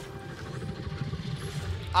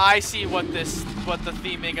 I see what the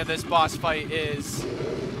theming of this boss fight is.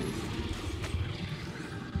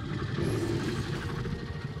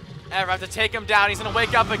 And I have to take him down. He's gonna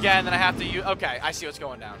wake up again. Then I have to use. Okay, I see what's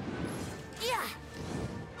going down. Yeah.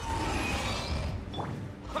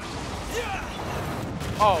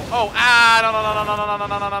 Oh,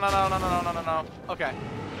 no. Okay.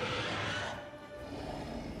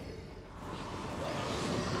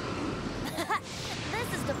 This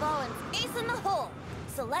is Devalin's ace in the hole.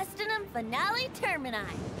 Celestinum Finale Termini.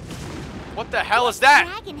 What the hell is that?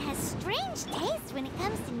 Dragon has strange taste when it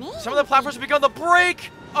comes to names. Some of the platforms have begun to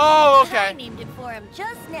break. Oh, I okay. named it for him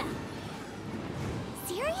just now.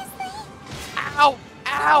 Seriously? Ow!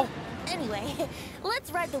 Ow! Anyway,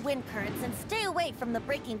 let's ride the wind currents and stay away from the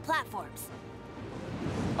breaking platforms.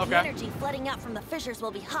 Okay. The energy flooding out from the fissures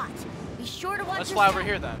will be hot. Be sure to watch Let's your fly over step.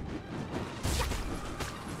 here then.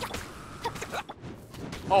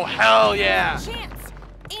 Oh, hell yeah! Chance!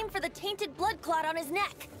 Aim for the tainted blood clot on his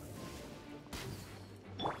neck.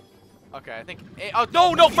 Okay, I think... Oh,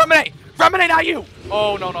 no, no, Fremine! Fremine, not you!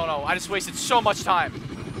 Oh, no, no, no. I just wasted so much time.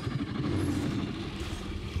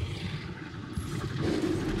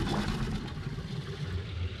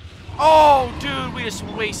 Oh, dude, we just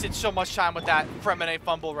wasted so much time with that Fremine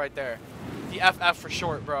fumble right there. The FF for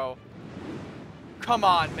short, bro. Come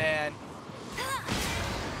on, man.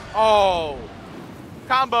 Oh.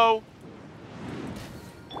 Combo.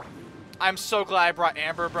 I'm so glad I brought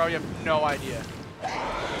Amber, bro. You have no idea.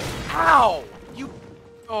 Ow! You...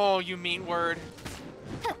 Oh, you mean word.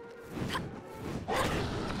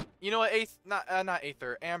 You know what, not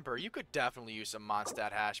Aether, Amber, you could definitely use some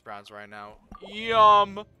Mondstadt hash browns right now.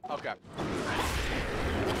 Yum! Okay.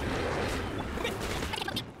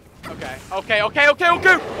 Okay.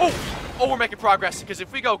 Oh! Oh, we're making progress, because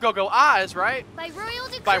if we go Oz, right? By royal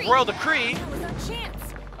decree. By royal decree. That was our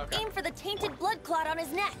chance. Okay. Aim for the tainted blood clot on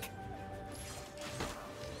his neck.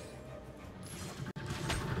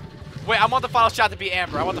 Wait, I want the final shot to be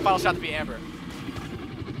Amber.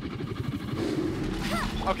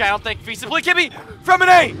 Okay, I don't think feasibly can be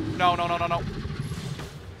Fremine! No.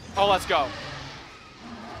 Oh, let's go.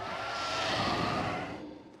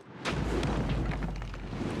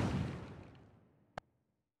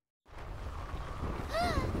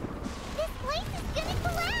 This place is gonna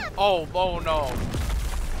collapse. Oh no.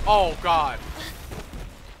 Oh god.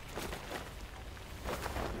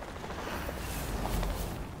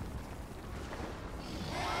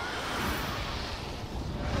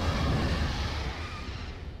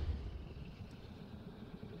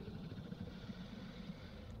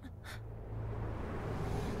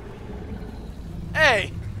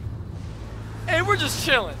 Hey, we're just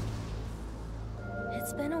chilling.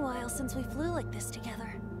 It's been a while since we flew like this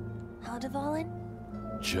together. Huh, Dvalin?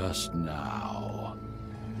 Just now.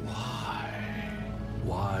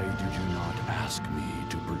 Why did you not ask me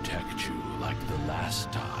to protect you like the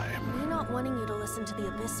last time? Me not wanting you to listen to the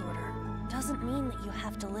Abyss Order doesn't mean that you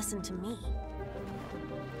have to listen to me.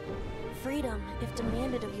 Freedom, if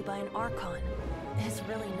demanded of you by an Archon, is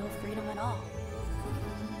really no freedom at all.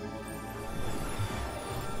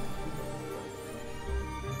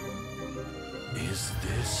 Is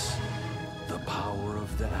this the power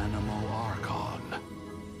of the Animo Archon?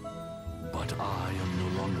 But I am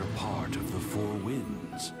no longer part of the Four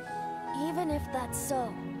Winds. Even if that's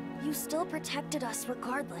so, you still protected us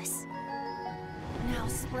regardless. Now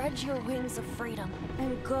spread your wings of freedom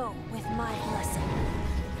and go with my blessing.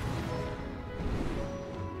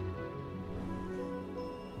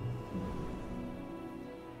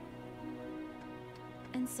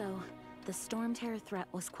 And so, the stormterror threat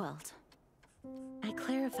was quelled. I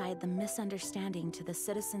clarified the misunderstanding to the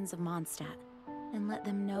citizens of Mondstadt, and let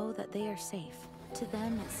them know that they are safe. To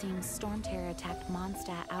them, it seems stormterror attacked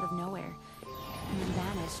Mondstadt out of nowhere, and then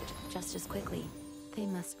vanished just as quickly. They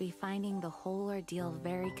must be finding the whole ordeal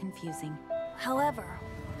very confusing. However,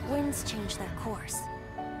 winds change their course.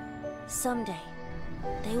 Someday,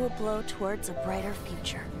 they will blow towards a brighter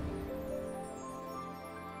future.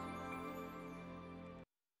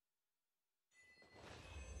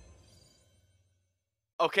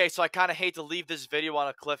 Okay, so I kind of hate to leave this video on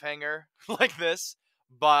a cliffhanger like this,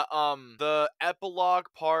 but the epilogue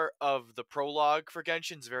part of the prologue for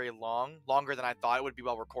Genshin is very long, longer than I thought it would be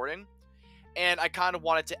while recording. And I kind of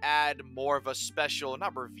wanted to add more of a special,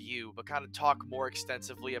 not review, but kind of talk more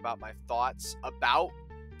extensively about my thoughts about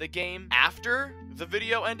the game after the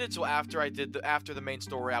video ended. So after the main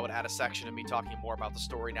story, I would add a section of me talking more about the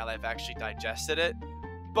story now that I've actually digested it.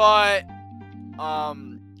 But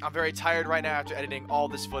I'm very tired right now after editing all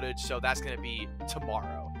this footage, so that's going to be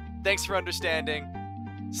tomorrow. Thanks for understanding.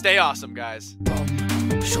 Stay awesome, guys.